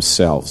for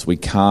themselves. We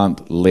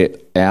can't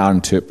let our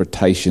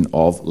interpretation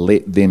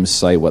let them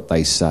say what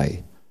they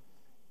say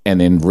and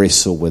then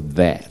wrestle with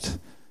that,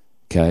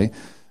 okay,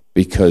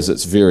 because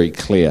it's very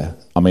clear.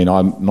 I mean,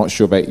 I'm not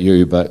sure about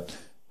you, but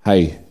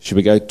hey, should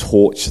we go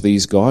torch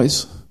these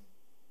guys?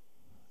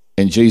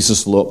 And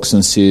Jesus looks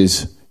and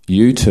says,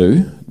 you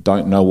two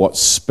don't know what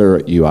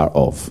spirit you are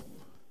of.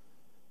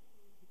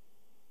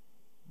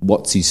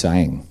 What's he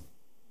saying?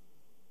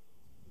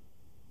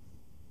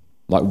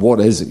 Like, what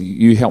is it?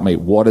 You help me.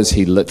 What is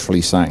he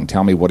literally saying?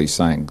 Tell me what he's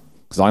saying,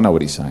 because I know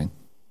what he's saying.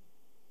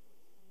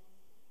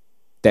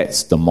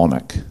 That's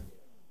demonic.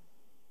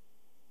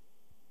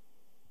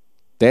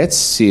 That's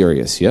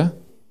serious, yeah?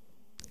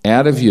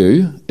 Out of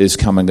you is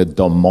coming a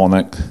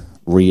demonic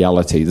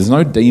reality. There's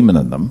no demon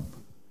in them.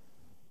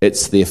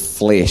 It's their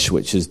flesh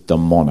which is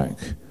demonic,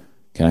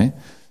 okay?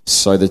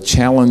 So the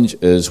challenge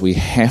is we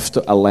have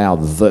to allow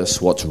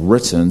what's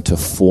written, to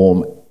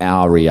form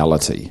our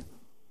reality.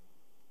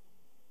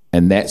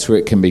 And that's where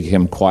it can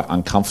become quite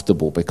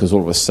uncomfortable, because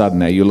all of a sudden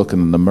now you're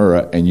looking in the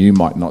mirror and you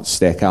might not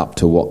stack up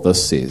to what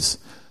this says.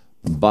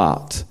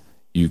 But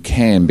you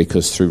can,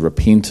 because through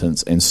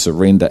repentance and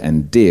surrender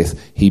and death,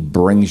 he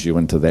brings you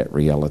into that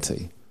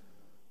reality.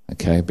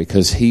 Okay?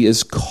 Because he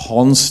is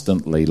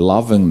constantly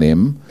loving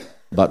them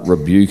but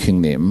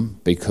rebuking them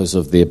because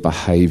of their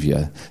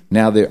behaviour.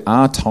 Now, there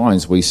are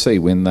times we see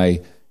when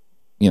they,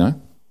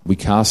 we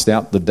cast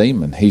out the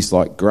demon. He's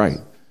like, great.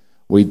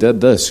 We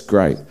did this,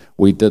 great.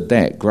 We did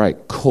that,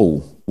 great.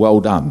 Cool. Well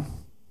done.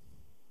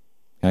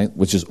 okay,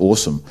 which is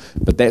awesome.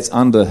 But that's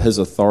under his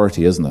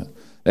authority, isn't it?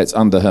 That's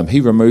under him.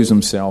 He removes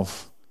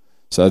himself,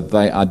 so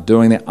they are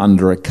doing it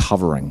under a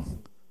covering.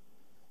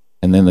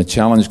 And then the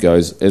challenge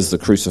goes, as the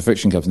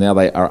crucifixion comes, now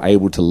they are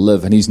able to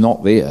live, and he's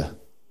not there,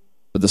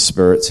 but the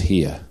Spirit's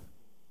here.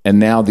 And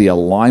now the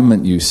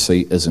alignment you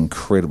see is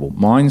incredible.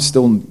 Minds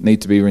still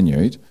need to be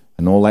renewed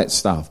and all that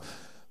stuff,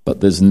 but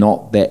there's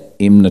not that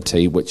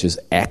enmity, which is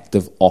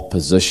active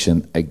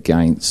opposition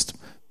against,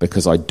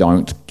 because I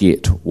don't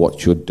get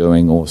what you're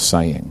doing or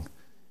saying.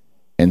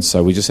 And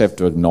so we just have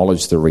to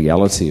acknowledge the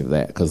reality of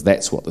that, because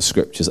that's what the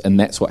Scriptures, and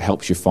that's what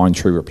helps you find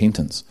true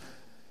repentance.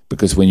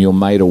 Because when you're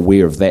made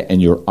aware of that in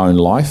your own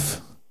life,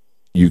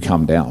 you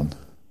come down.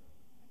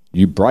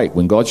 You break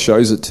when God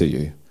shows it to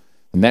you.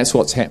 And that's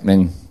what's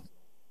happening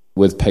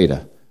with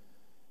Peter.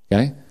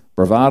 Okay?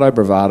 Bravado,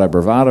 bravado,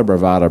 bravado,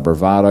 bravado,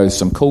 bravado,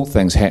 some cool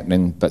things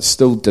happening, but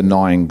still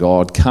denying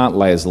God, can't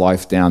lay his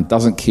life down,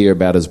 doesn't care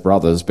about his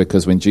brothers,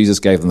 because when Jesus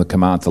gave them the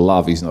command to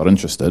love, he's not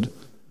interested.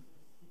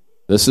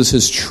 This is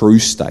his true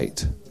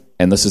state,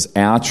 and this is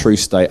our true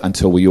state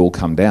until we all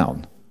come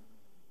down.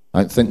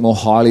 Don't think more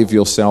highly of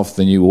yourself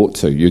than you ought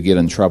to. You get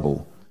in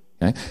trouble.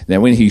 Okay? Now,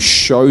 when he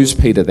shows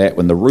Peter that,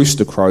 when the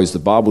rooster crows, the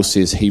Bible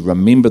says he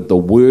remembered the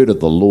word of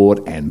the Lord,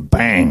 and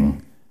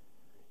bang,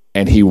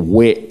 and he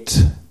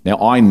wept. Now,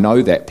 I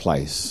know that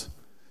place.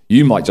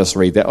 You might just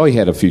read that, oh, he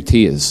had a few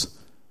tears.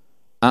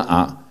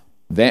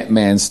 That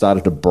man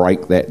started to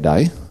break that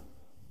day,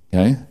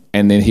 okay?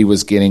 And then he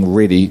was getting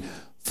ready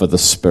for the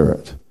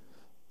Spirit.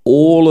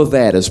 All of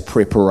that is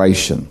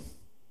preparation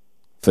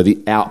for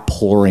the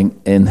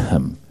outpouring in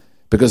him.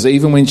 Because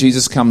even when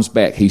Jesus comes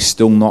back, he's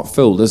still not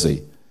filled, is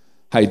he?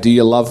 Hey, do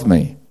you love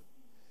me?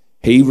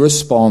 He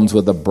responds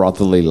with a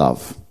brotherly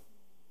love.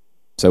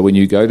 So when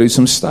you go do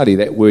some study,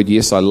 that word,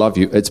 yes, I love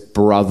you, it's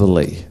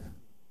brotherly.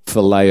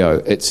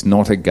 Phileo, it's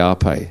not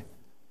agape.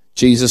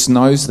 Jesus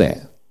knows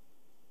that.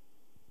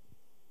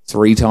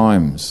 3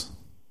 times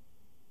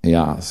he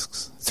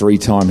asks. 3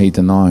 times he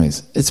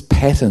denies. It's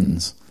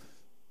patterns.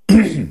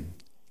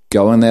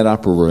 Go in that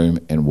upper room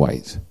and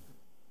wait.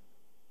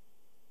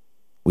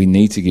 We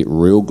need to get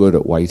real good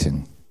at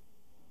waiting.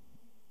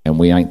 And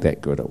we ain't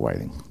that good at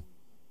waiting.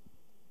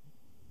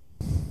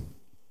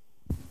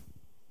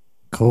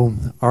 Cool.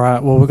 All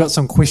right. Well, we've got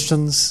some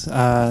questions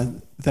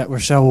that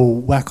Rochelle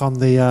will whack on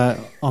the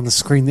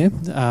screen there.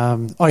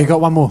 You got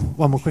one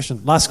more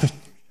question. Last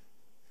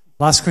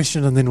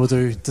question, and then we'll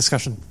do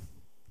discussion.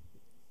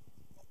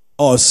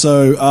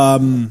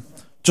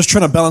 Just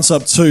trying to balance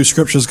up 2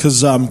 scriptures,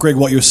 because Greg,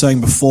 what you were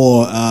saying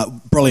before,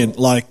 brilliant.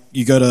 Like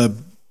you go to,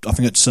 I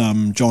think it's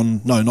John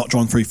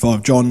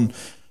 3:5, John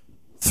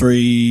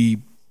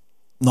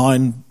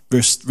 3:9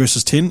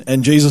 verses 10,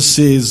 and Jesus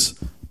says,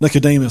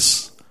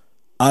 Nicodemus,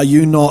 are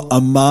you not a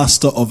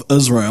master of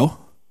Israel,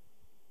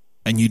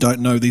 and you don't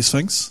know these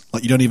things?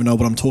 Like, you don't even know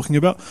what I'm talking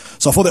about?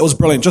 So I thought that was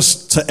brilliant,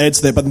 just to add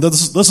to that. But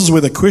this is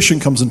where the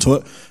question comes into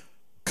it,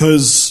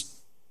 because,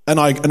 and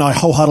I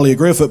wholeheartedly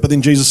agree with it, but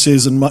then Jesus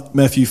says in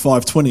Matthew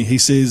 5:20, he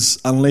says,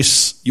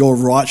 unless your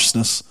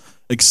righteousness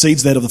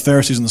exceeds that of the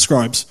Pharisees and the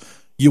scribes,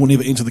 you will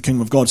never enter the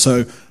kingdom of God.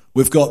 So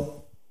we've got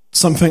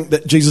something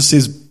that Jesus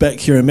says back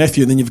here in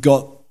Matthew, and then you've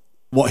got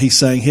what he's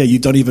saying here, you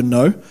don't even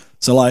know.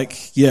 So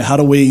how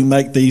do we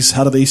make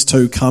how do these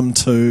 2 come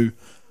to,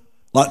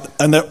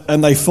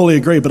 and they fully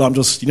agree, but I'm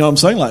just, you know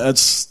what I'm saying?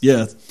 It's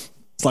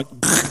like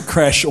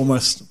crash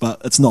almost,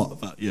 but it's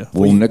not, but yeah.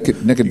 Well,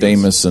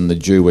 Nicodemus and the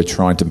Jew were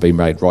trying to be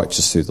made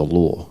righteous through the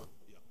law.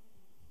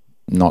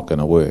 Not going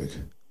to work.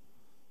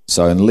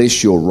 So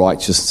unless your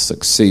righteousness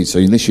succeeds, so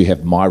unless you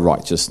have my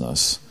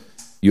righteousness,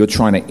 you're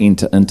trying to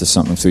enter into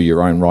something through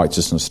your own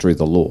righteousness through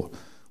the law,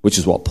 which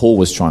is what Paul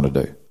was trying to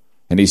do.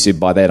 And he said,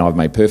 by that I've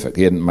made perfect.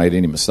 He hadn't made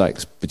any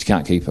mistakes, but you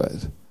can't keep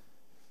it.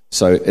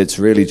 So it's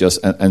really just,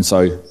 and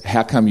so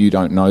how come you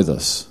don't know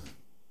this?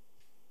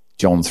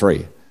 John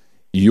 3.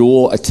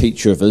 You're a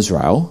teacher of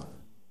Israel,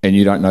 and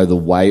you don't know the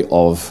way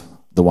of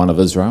the one of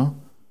Israel.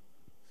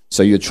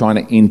 So you're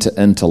trying to enter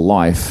into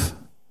life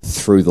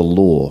through the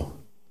law.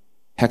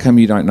 How come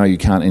you don't know you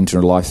can't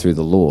enter life through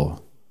the law?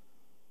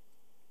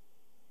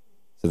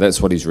 So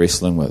that's what he's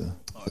wrestling with.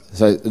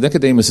 So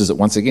Nicodemus is,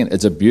 once again,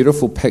 it's a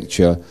beautiful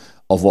picture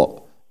of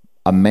what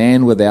a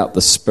man without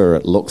the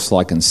Spirit looks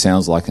like and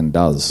sounds like and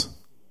does.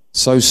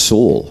 So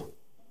Saul,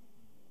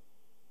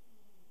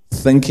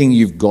 thinking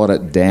you've got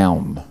it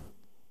down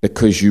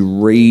because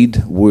you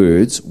read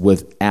words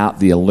without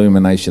the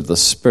illumination of the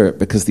Spirit,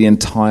 because the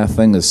entire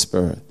thing is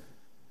Spirit.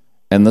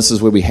 And this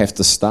is where we have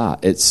to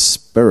start. It's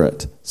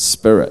Spirit,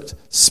 Spirit,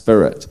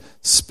 Spirit,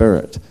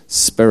 Spirit,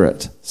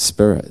 Spirit,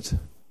 Spirit.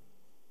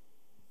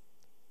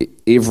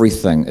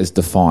 Everything is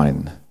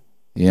defined.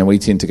 We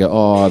tend to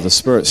go, the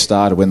Spirit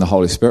started when the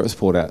Holy Spirit was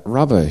poured out.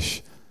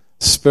 Rubbish.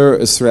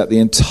 Spirit is throughout the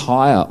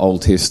entire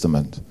Old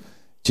Testament.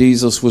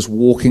 Jesus was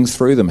walking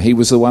through them. He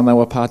was the one they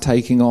were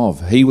partaking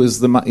of. He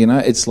was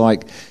it's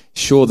like,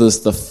 sure,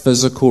 there's the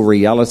physical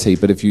reality,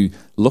 but if you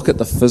look at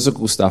the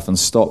physical stuff and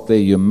stop there,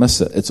 you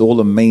miss it. It's all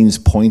a means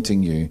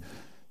pointing you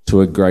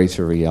to a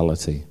greater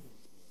reality.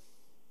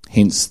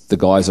 Hence, the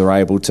guys are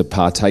able to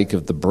partake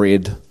of the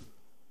bread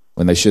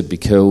when they should be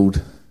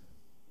killed.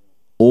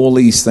 All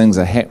these things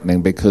are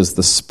happening because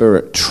the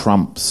Spirit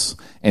trumps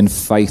and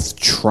faith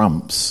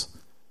trumps.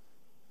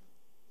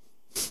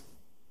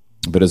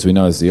 But as we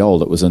know, as the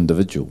old, it was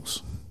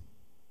individuals.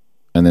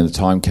 And then the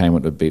time came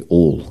it would be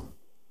all.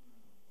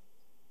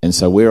 And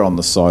so we're on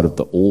the side of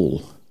the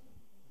all.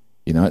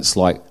 You know, it's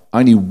like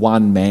only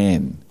one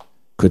man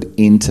could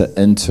enter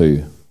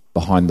into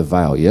behind the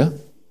veil, yeah?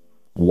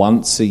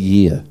 Once a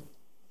year.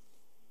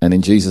 And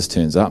then Jesus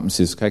turns up and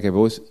says, okay,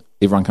 boys,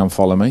 everyone come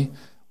follow me.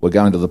 We're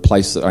going to the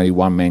place that only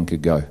one man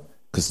could go,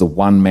 because the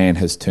one man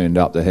has turned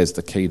up that has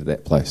the key to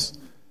that place.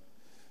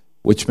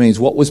 Which means,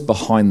 what was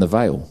behind the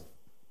veil?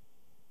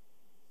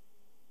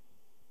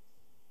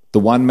 The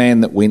one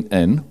man that went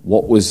in,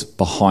 what was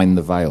behind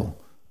the veil?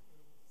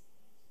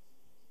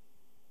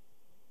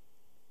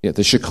 Yeah,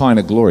 the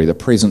Shekinah glory, the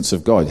presence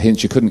of God.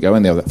 Hence, you couldn't go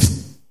in there.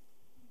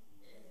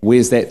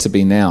 Where's that to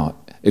be now?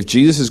 If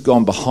Jesus has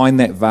gone behind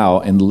that veil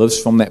and lives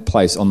from that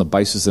place on the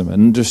basis of an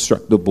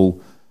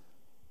indestructible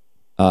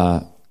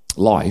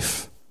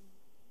life,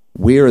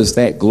 where is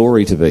that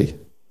glory to be?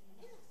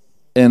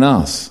 In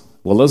us.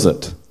 Well, is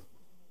it?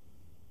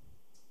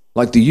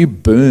 Like, do you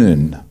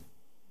burn?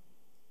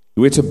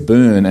 We're to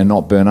burn and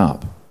not burn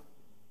up.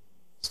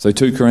 So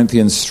 2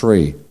 Corinthians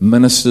 3,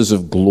 ministers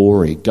of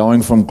glory,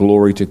 going from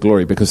glory to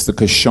glory, because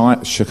the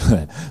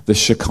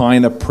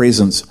Shekinah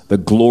presence, the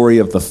glory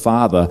of the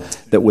Father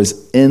that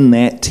was in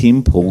that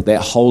temple,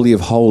 that Holy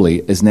of Holy,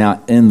 is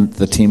now in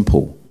the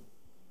temple.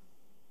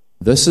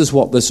 This is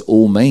what this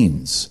all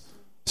means.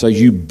 So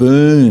you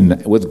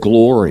burn with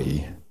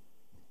glory.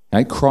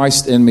 Okay?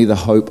 Christ in me, the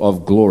hope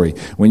of glory.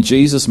 When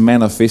Jesus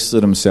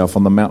manifested himself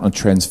on the Mount of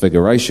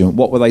Transfiguration,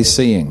 what were they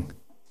seeing?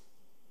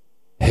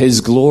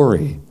 His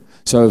glory.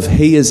 So if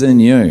he is in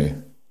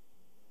you,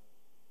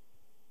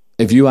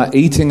 if you are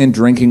eating and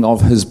drinking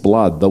of his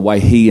blood the way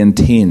he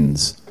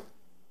intends,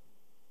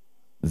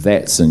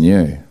 that's in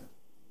you.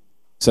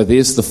 So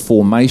there's the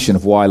formation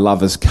of why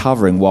love is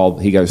covering while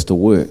he goes to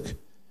work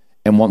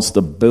and wants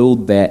to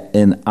build that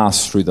in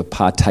us through the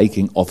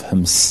partaking of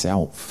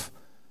himself.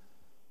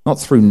 Not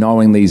through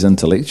knowing these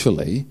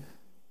intellectually,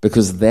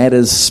 because that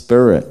is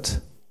spirit.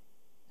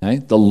 Okay?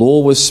 The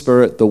law was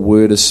spirit, the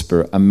word is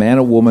spirit. A man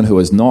or woman who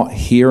is not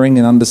hearing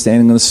and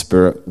understanding the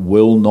spirit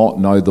will not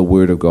know the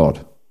word of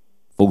God.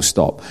 Full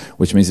stop.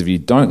 Which means if you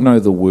don't know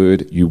the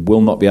word, you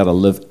will not be able to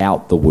live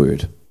out the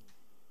word.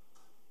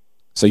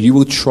 So you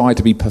will try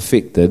to be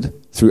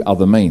perfected through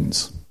other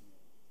means.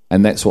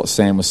 And that's what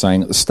Sam was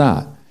saying at the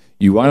start.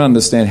 You won't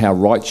understand how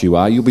right you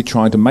are. You'll be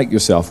trying to make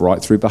yourself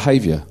right through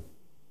behaviour.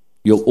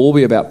 You'll all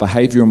be about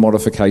behaviour and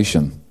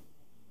modification.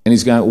 And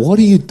he's going, what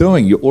are you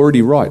doing? You're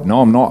already right.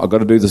 No, I'm not. I've got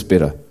to do this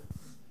better.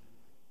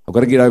 I've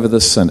got to get over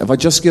this sin. If I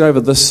just get over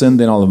this sin,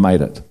 then I'll have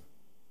made it.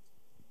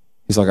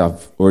 He's like,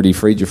 I've already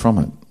freed you from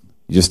it.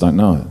 You just don't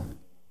know it.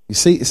 You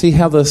see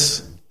how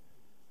this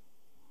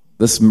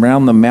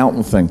round the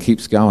mountain thing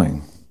keeps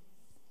going?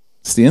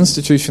 It's the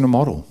institutional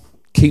model.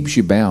 Keeps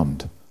you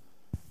bound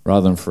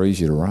rather than frees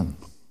you to run.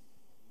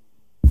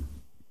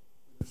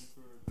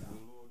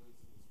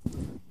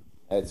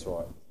 That's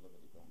right.